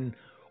Martin.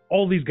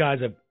 All these guys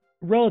have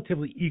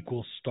relatively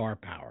equal star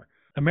power.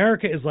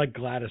 America is like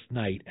Gladys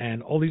Knight,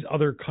 and all these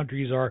other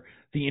countries are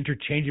the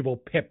interchangeable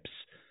pips.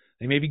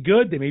 They may be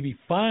good, they may be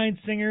fine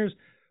singers,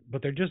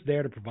 but they're just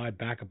there to provide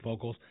backup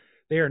vocals.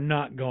 They are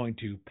not going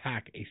to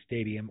pack a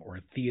stadium or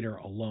a theater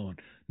alone.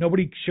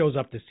 Nobody shows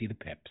up to see the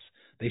pips.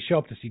 They show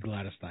up to see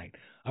Gladys Knight.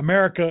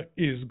 America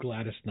is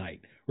Gladys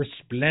Knight,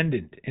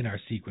 resplendent in our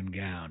sequin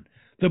gown.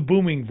 The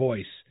booming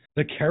voice,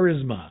 the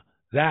charisma,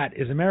 that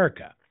is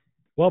America.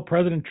 Well,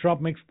 President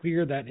Trump makes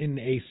clear that in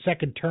a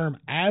second term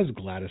as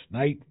Gladys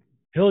Knight,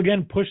 he'll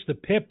again push the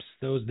pips,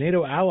 those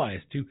NATO allies,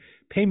 to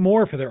pay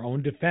more for their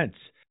own defense.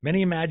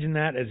 Many imagine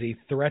that as a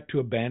threat to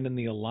abandon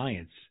the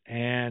alliance,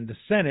 and the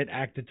Senate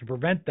acted to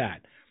prevent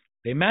that.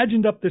 They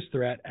imagined up this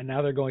threat, and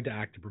now they're going to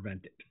act to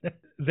prevent it.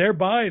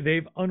 Thereby,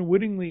 they've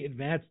unwittingly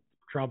advanced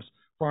Trump's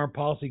foreign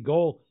policy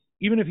goal,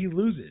 even if he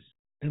loses.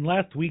 In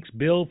last week's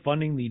bill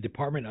funding the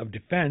Department of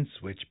Defense,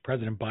 which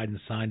President Biden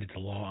signed into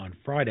law on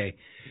Friday,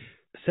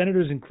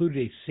 senators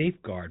included a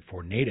safeguard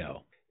for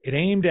NATO. It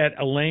aimed at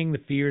allaying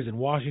the fears in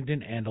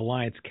Washington and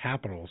alliance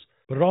capitals,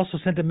 but it also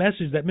sent a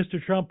message that Mr.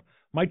 Trump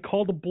might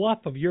call the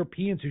bluff of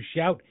Europeans who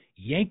shout,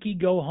 "Yankee,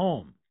 go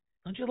home."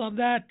 Don't you love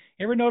that?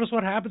 Ever notice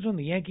what happens when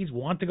the Yankees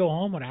want to go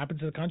home? What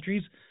happens to the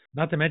countries?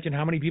 Not to mention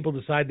how many people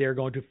decide they're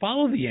going to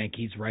follow the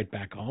Yankees right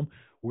back home.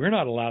 We're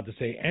not allowed to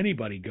say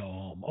anybody go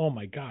home. Oh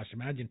my gosh,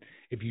 imagine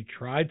if you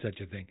tried such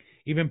a thing.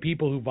 Even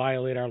people who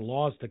violate our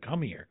laws to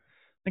come here.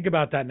 Think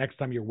about that next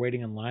time you're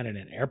waiting in line at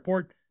an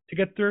airport to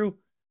get through.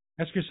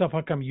 Ask yourself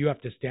how come you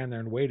have to stand there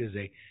and wait as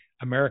a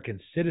American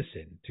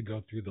citizen to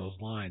go through those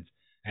lines.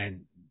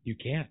 And you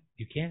can't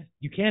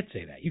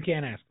say that. You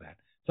can't ask that.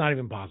 It's not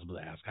even possible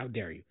to ask. How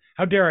dare you?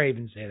 How dare I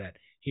even say that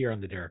here on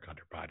the Derek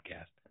Hunter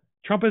podcast?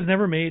 Trump has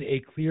never made a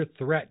clear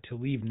threat to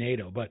leave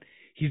NATO, but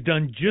he's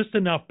done just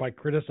enough by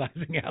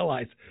criticizing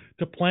allies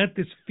to plant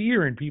this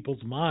fear in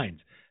people's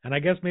minds. And I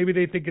guess maybe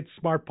they think it's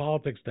smart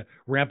politics to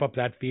ramp up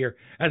that fear,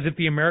 as if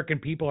the American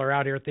people are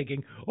out here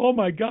thinking, oh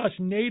my gosh,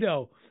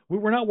 NATO.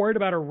 We're not worried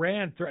about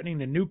Iran threatening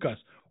to nuke us,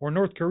 or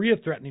North Korea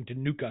threatening to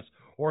nuke us,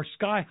 or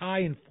sky-high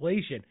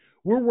inflation.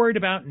 We're worried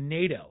about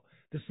NATO,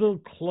 this little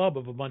club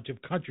of a bunch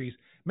of countries,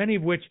 many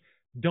of which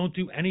don't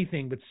do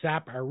anything but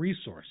sap our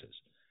resources.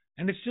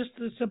 And it's just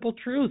the simple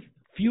truth.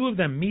 Few of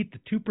them meet the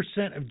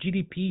 2% of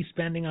GDP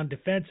spending on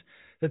defense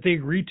that they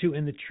agreed to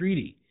in the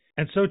treaty.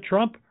 And so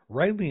Trump,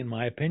 rightly in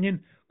my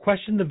opinion,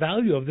 questioned the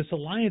value of this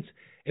alliance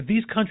if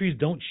these countries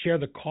don't share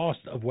the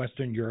cost of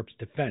Western Europe's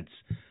defense.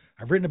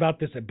 I've written about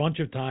this a bunch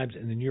of times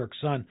in the New York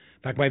Sun.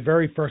 In fact, my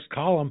very first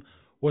column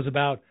was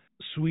about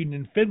Sweden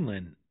and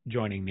Finland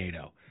joining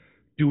NATO.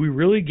 Do we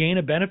really gain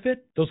a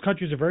benefit? Those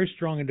countries are very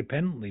strong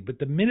independently, but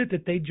the minute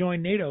that they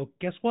join NATO,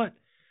 guess what?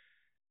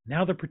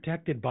 Now they're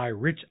protected by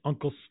rich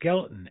Uncle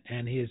Skeleton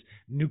and his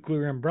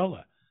nuclear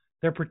umbrella.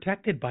 They're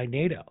protected by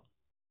NATO.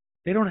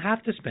 They don't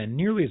have to spend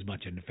nearly as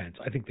much in defense.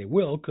 I think they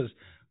will, because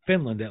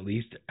Finland, at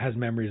least, has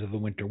memories of the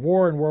Winter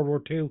War and World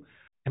War II.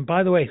 And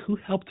by the way, who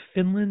helped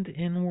Finland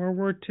in World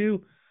War II?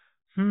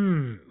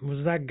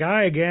 Was that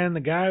guy again, the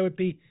guy with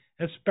the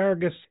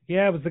Asparagus,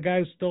 yeah, it was the guy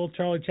who stole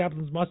Charlie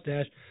Chaplin's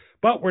mustache,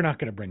 but we're not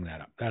going to bring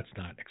that up. That's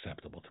not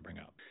acceptable to bring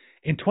up.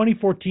 In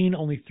 2014,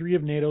 only 3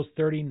 of NATO's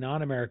 30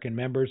 non-American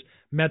members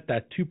met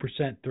that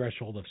 2%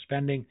 threshold of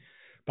spending.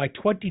 By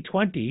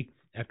 2020,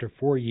 after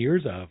 4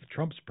 years of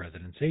Trump's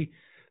presidency,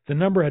 the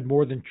number had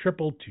more than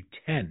tripled to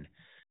 10.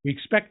 We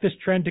expect this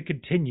trend to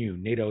continue,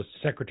 NATO's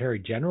Secretary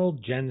General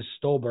Jens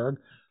Stoltenberg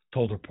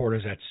told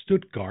reporters at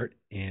Stuttgart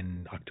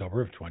in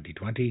October of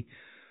 2020.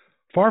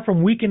 Far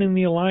from weakening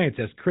the alliance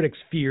as critics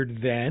feared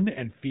then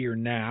and fear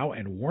now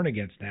and warn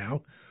against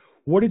now,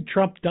 what had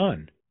Trump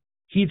done?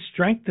 He'd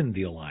strengthened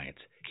the alliance.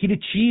 He'd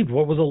achieved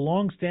what was a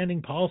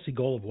long-standing policy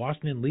goal of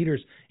Washington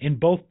leaders in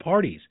both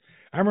parties.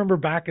 I remember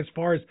back as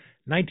far as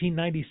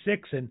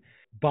 1996, and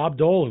Bob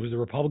Dole, who was the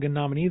Republican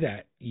nominee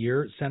that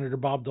year, Senator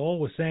Bob Dole,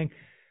 was saying,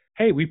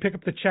 hey, we pick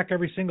up the check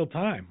every single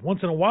time. Once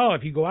in a while,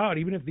 if you go out,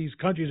 even if these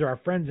countries are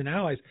our friends and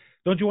allies,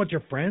 don't you want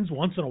your friends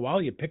once in a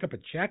while you pick up a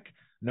check?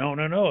 No,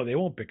 they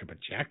won't pick up a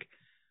check.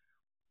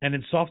 And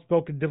in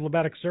soft-spoken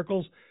diplomatic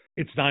circles,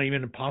 it's not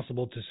even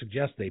impossible to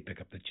suggest they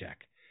pick up the check.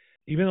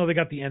 Even though they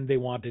got the end they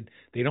wanted,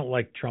 they don't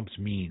like Trump's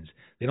means.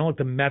 They don't like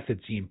the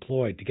methods he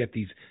employed to get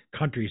these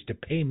countries to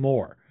pay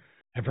more.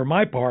 And for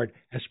my part,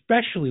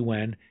 especially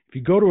when, if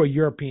you go to a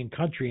European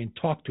country and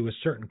talk to a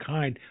certain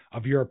kind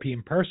of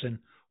European person,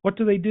 what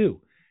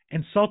do?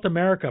 Insult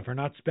America for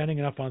not spending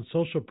enough on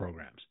social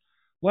programs.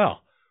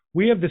 Well,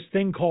 we have this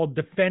thing called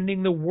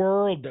defending the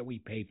world that we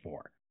pay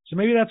for. So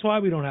maybe that's why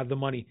we don't have the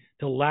money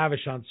to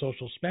lavish on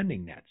social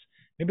spending nets.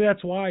 Maybe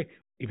that's why,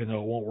 even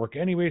though it won't work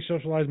anyway,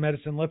 socialized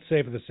medicine, let's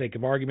say for the sake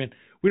of argument,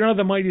 we don't have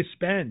the money to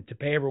spend to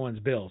pay everyone's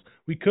bills.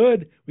 We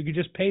could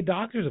just pay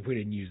doctors if we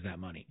didn't use that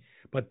money.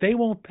 But they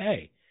won't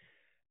pay.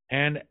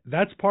 And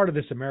that's part of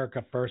this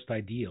America First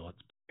ideal.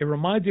 It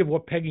reminds me of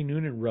what Peggy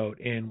Noonan wrote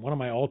in one of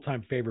my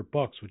all-time favorite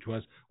books, which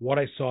was What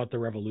I Saw at the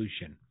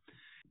Revolution.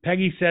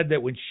 Peggy said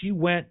that when she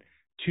went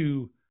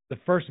to the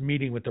first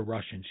meeting with the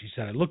Russians, she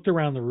said, I looked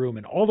around the room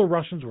and all the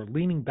Russians were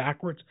leaning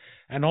backwards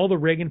and all the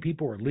Reagan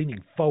people were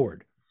leaning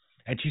forward.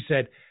 And she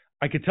said,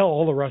 I could tell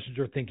all the Russians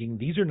were thinking,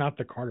 these are not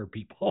the Carter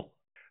people.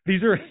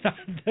 These are not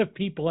the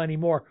people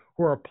anymore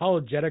who are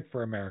apologetic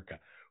for America,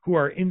 who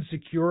are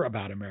insecure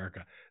about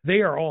America.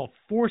 They are all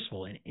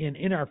forceful and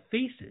in our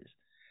faces.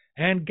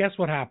 And guess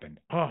what happened?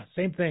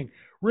 Same thing.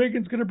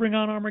 Reagan's going to bring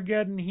on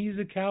Armageddon. He's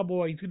a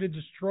cowboy. He's going to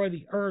destroy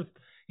the earth.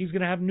 He's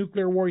going to have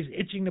nuclear war. He's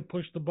itching to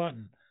push the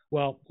button.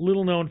 Well,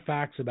 little known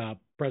facts about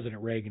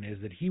President Reagan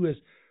is that he was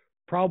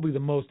probably the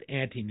most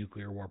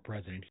anti-nuclear war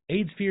president.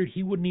 Aides feared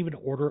he wouldn't even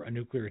order a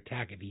nuclear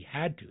attack if he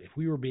had to, if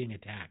we were being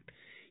attacked.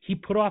 He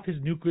put off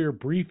his nuclear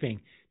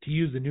briefing to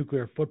use the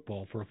nuclear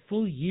football for a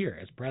full year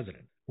as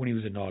president when he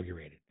was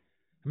inaugurated.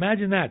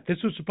 Imagine that. This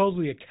was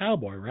supposedly a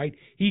cowboy, right?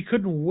 He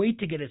couldn't wait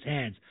to get his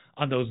hands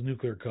on those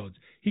nuclear codes.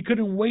 He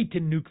couldn't wait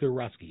to nuke the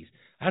Ruskies.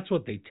 That's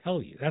what they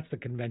tell you. That's the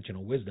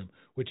conventional wisdom,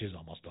 which is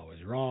almost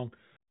always wrong.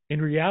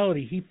 In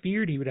reality, he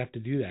feared he would have to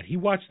do that. He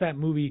watched that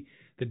movie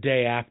The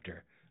Day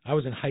After. I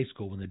was in high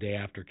school when The Day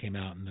After came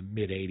out in the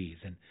mid-'80s,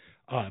 and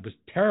it was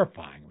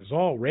terrifying. It was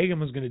all Reagan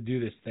was going to do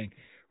this thing.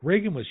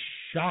 Reagan was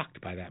shocked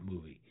by that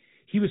movie.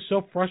 He was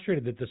so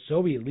frustrated that the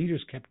Soviet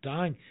leaders kept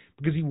dying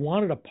because he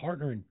wanted a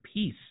partner in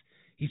peace.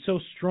 He so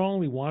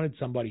strongly wanted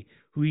somebody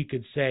who he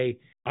could say,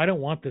 I don't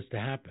want this to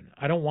happen.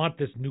 I don't want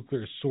this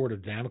nuclear sword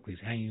of Damocles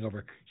hanging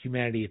over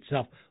humanity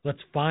itself. Let's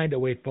find a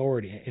way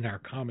forward in our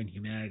common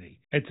humanity.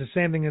 It's the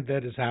same thing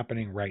that is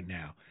happening right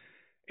now.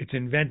 It's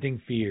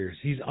inventing fears.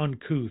 He's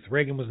uncouth.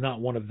 Reagan was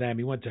not one of them.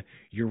 He went to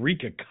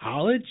Eureka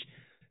College?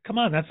 Come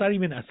on, that's not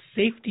even a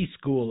safety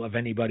school of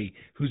anybody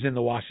who's in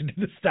the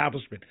Washington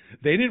establishment.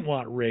 They didn't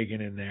want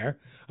Reagan in there.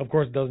 Of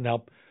course, it doesn't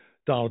help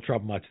Donald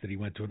Trump much that he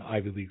went to an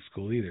Ivy League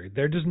school either.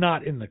 They're just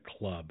not in the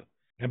club.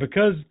 And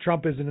because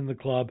Trump isn't in the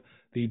club,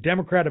 the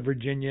Democrat of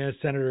Virginia,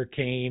 Senator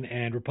Kaine,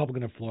 and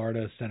Republican of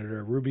Florida,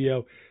 Senator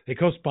Rubio, they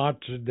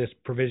co-sponsored this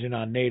provision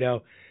on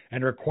NATO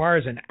and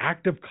requires an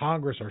act of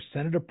Congress or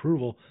Senate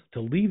approval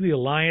to leave the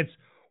alliance,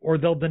 or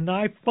they'll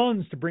deny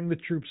funds to bring the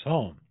troops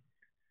home.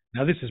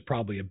 Now, this is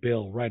probably a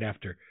bill right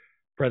after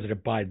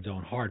President Biden's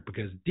own heart,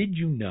 because did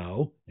you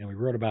know, and we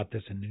wrote about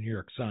this in the New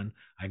York Sun,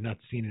 I've not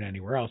seen it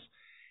anywhere else,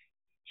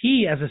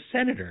 he, as a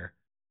senator,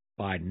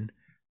 Biden,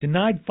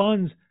 denied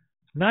funds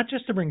not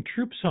just to bring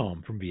troops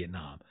home from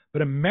Vietnam,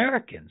 but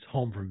Americans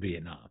home from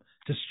Vietnam,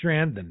 to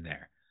strand them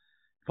there.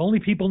 If only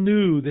people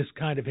knew this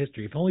kind of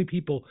history, if only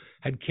people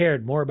had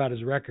cared more about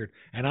his record,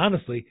 and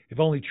honestly, if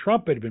only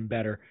Trump had been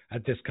better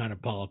at this kind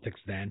of politics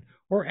then,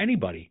 or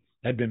anybody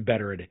had been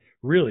better at it,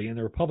 really, and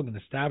the Republican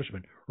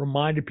establishment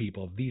reminded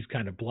people of these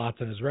kind of blots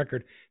on his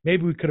record,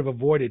 maybe we could have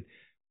avoided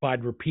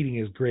Biden repeating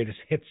his greatest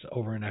hits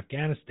over in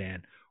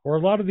Afghanistan, or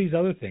a lot of these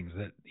other things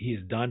that he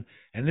has done,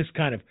 and this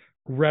kind of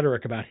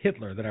rhetoric about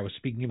Hitler that I was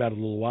speaking about a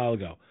little while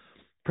ago.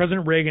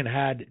 President Reagan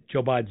had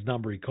Joe Biden's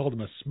number. He called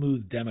him a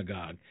smooth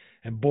demagogue,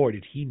 and boy,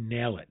 did he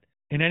nail it.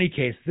 In any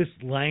case, this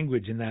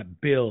language in that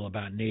bill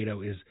about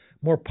NATO is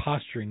more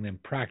posturing than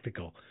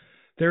practical.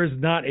 There is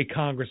not a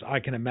Congress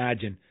I can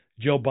imagine,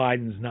 Joe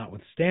Biden's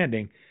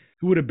notwithstanding,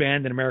 who would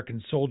abandon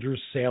American soldiers,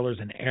 sailors,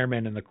 and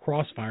airmen in the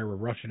crossfire of a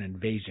Russian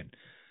invasion.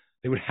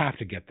 They would have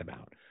to get them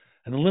out.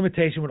 And the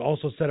limitation would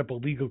also set up a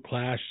legal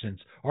clash, since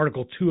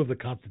Article 2 of the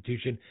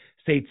Constitution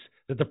states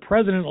that the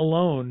President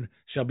alone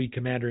shall be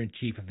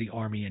Commander-in-Chief of the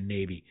Army and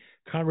Navy.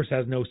 Congress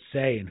has no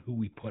say in who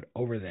we put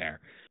over there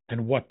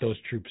and what those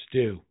troops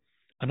do.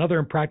 Another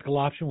impractical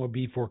option would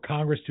be for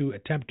Congress to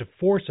attempt to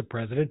force a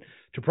president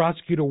to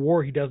prosecute a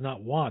war he does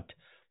not want.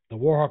 The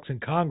Warhawks in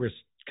Congress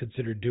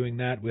considered doing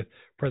that with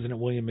President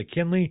William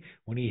McKinley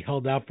when he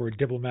held out for a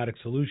diplomatic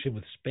solution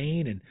with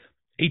Spain in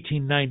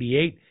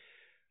 1898.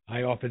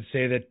 I often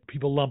say that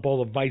people lump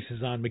all the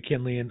vices on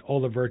McKinley and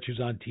all the virtues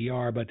on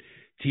TR, but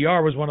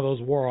TR was one of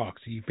those Warhawks.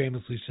 He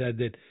famously said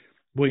that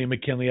William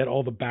McKinley had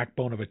all the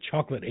backbone of a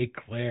chocolate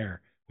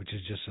eclair, which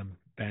is just some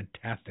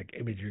fantastic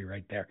imagery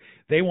right there.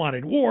 They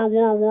wanted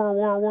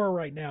war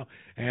right now,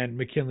 and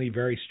McKinley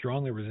very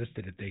strongly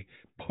resisted it. They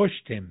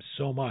pushed him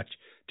so much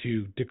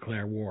to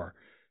declare war.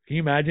 Can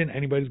you imagine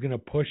anybody's going to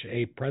push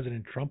a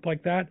President Trump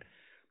like that?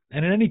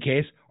 And in any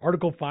case,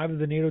 Article 5 of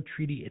the NATO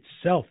Treaty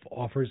itself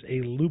offers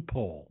a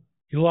loophole.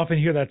 You'll often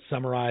hear that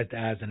summarized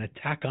as an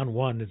attack on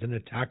one is an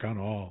attack on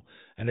all,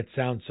 and it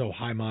sounds so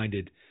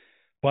high-minded.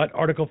 But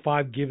Article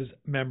 5 gives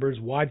members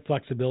wide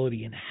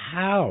flexibility in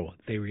how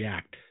they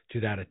react to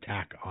that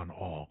attack on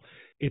all.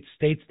 It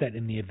states that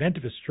in the event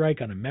of a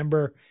strike on a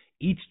member,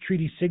 each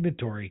treaty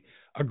signatory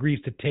agrees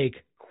to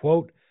take,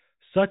 quote,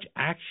 such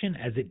action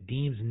as it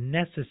deems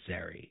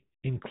necessary,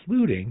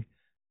 including,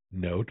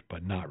 note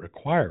but not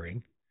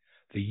requiring,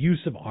 the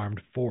use of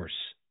armed force.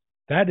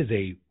 That is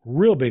a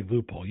real big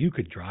loophole. You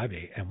could drive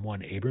a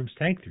M1 Abrams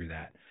tank through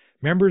that.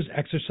 Members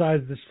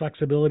exercised this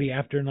flexibility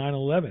after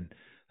 9/11.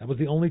 That was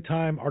the only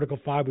time Article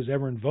 5 was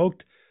ever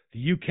invoked.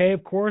 The UK,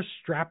 of course,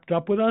 strapped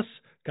up with us.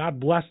 God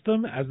bless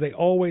them, as they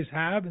always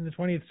have in the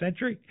 20th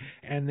century.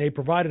 And they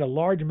provided a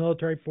large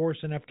military force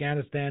in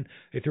Afghanistan.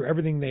 They threw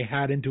everything they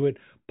had into it.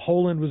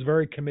 Poland was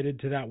very committed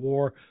to that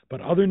war,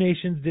 but other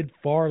nations did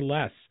far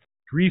less.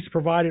 Greece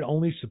provided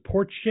only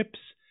support ships.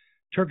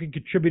 Turkey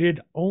contributed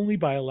only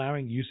by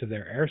allowing use of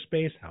their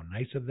airspace. How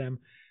nice of them.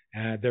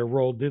 Their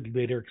role did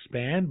later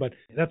expand, but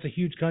that's a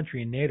huge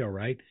country in NATO,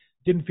 right?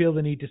 Didn't feel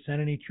the need to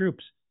send any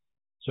troops.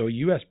 So a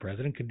U.S.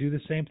 president could do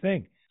the same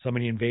thing.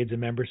 Somebody invades a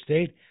member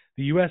state,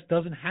 the U.S.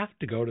 doesn't have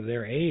to go to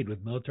their aid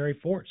with military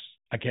force.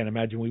 I can't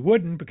imagine we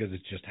wouldn't, because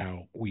it's just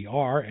how we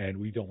are, and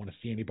we don't want to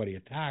see anybody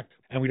attacked,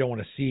 and we don't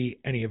want to see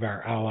any of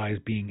our allies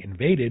being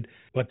invaded.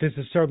 But this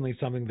is certainly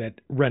something that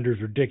renders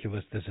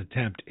ridiculous this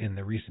attempt in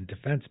the recent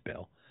defense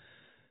bill.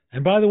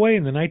 And by the way,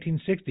 in the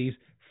 1960s,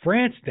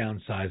 France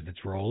downsized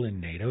its role in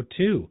NATO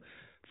too.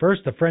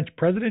 First, the French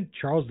president,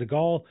 Charles de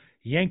Gaulle,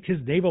 yanked his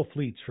naval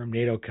fleets from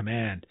NATO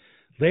command.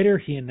 Later,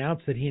 he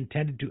announced that he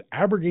intended to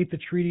abrogate the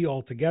treaty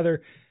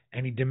altogether,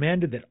 and he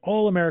demanded that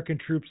all American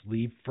troops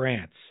leave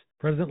France.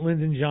 President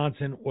Lyndon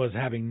Johnson was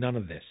having none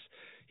of this.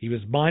 He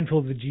was mindful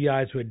of the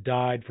GIs who had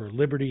died for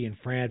liberty in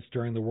France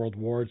during the World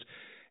Wars,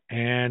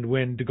 and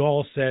when de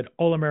Gaulle said,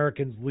 all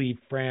Americans leave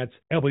France,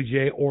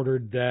 LBJ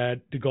ordered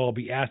that de Gaulle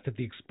be asked if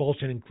the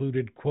expulsion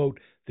included, quote,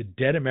 the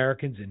dead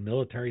Americans in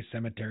military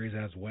cemeteries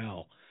as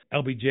well.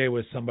 LBJ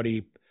was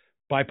somebody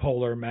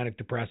bipolar, manic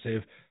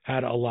depressive,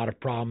 had a lot of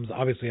problems,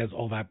 obviously has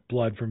all that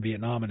blood from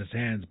Vietnam in his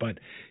hands, but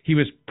he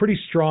was pretty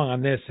strong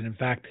on this, and in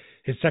fact,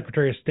 his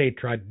Secretary of State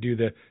tried to do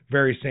the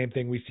very same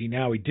thing we see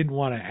now. He didn't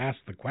want to ask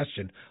the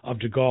question of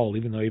de Gaulle,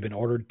 even though he'd been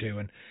ordered to,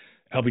 and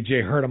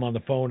LBJ heard him on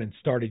the phone and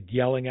started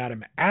yelling at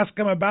him, ask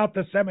him about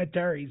the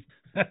cemeteries.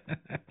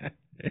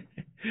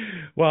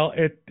 Well,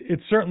 it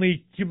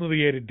certainly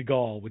humiliated de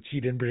Gaulle, which he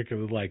didn't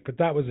particularly like, but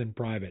that was in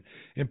private.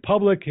 In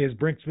public, his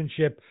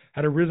brinksmanship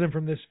had arisen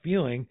from this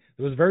feeling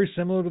that was very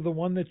similar to the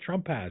one that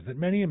Trump has, that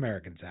many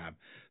Americans have,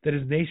 that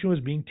his nation was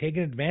being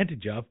taken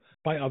advantage of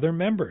by other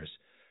members.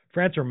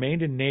 France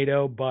remained in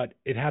NATO, but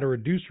it had a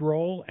reduced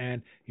role,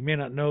 and you may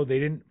not know they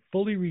didn't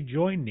fully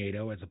rejoin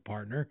NATO as a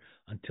partner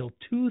until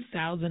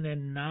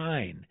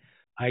 2009.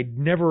 I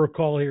never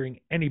recall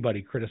hearing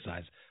anybody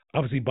criticize.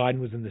 Obviously, Biden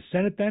was in the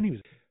Senate then. He was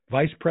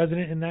vice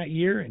president in that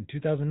year, in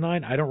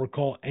 2009. I don't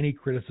recall any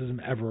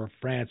criticism ever of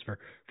France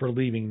for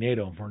leaving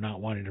NATO and for not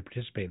wanting to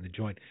participate in the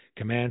joint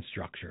command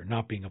structure,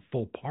 not being a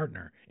full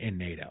partner in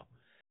NATO.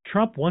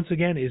 Trump, once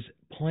again, is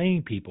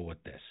playing people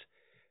with this.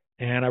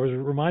 And I was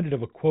reminded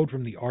of a quote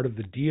from The Art of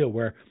the Deal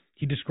where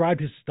he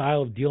described his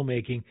style of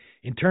deal-making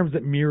in terms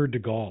that mirrored de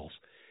Gaulle's.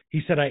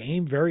 He said, I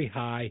aim very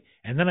high,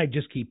 and then I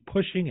just keep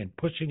pushing and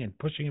pushing and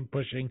pushing and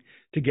pushing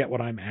to get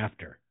what I'm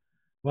after.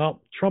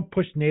 Well, Trump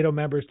pushed NATO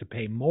members to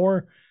pay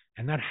more,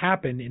 and that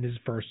happened in his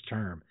first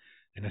term.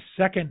 In a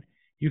second,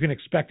 you can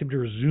expect him to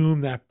resume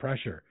that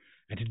pressure,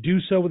 and to do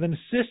so with an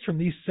assist from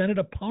these Senate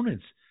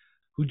opponents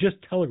who just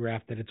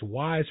telegraphed that it's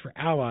wise for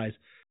allies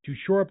to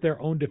shore up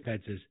their own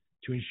defenses,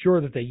 to ensure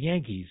that the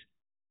Yankees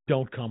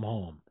don't come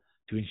home,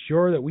 to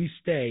ensure that we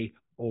stay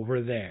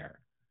over there.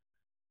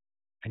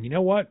 And you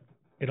know what?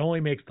 It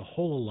only makes the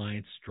whole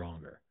alliance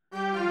stronger.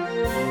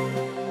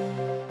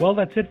 Well,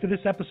 that's it for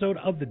this episode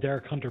of the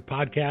Derek Hunter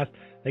Podcast.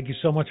 Thank you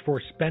so much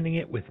for spending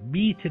it with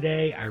me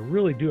today. I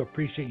really do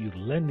appreciate you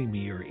lending me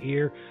your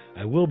ear.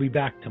 I will be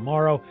back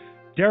tomorrow.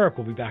 Derek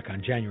will be back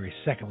on January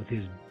 2nd with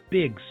his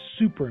big,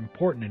 super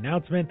important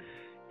announcement,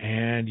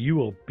 and you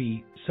will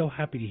be so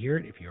happy to hear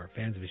it if you are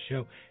fans of his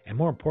show. And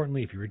more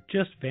importantly, if you're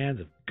just fans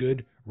of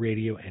good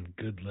radio and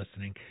good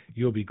listening,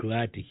 you'll be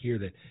glad to hear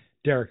that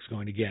Derek's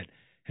going to get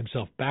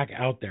himself back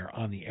out there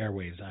on the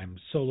airwaves. I'm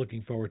so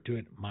looking forward to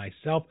it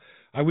myself.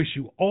 I wish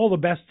you all the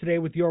best today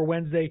with your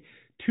Wednesday.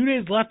 2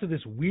 days left of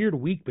this weird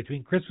week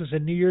between Christmas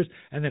and New Year's,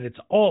 and then it's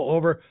all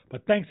over.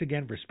 But thanks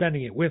again for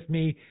spending it with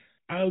me.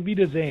 Auf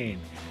Wiedersehen,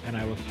 and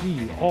I will see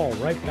you all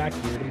right back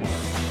here tomorrow.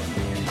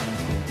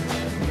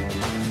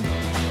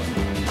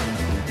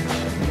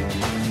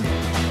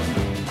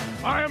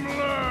 I am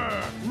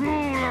Lrrr,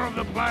 ruler of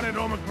the planet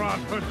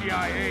Omicron Pussy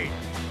I hate.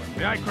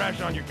 May I crash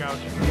on your couch?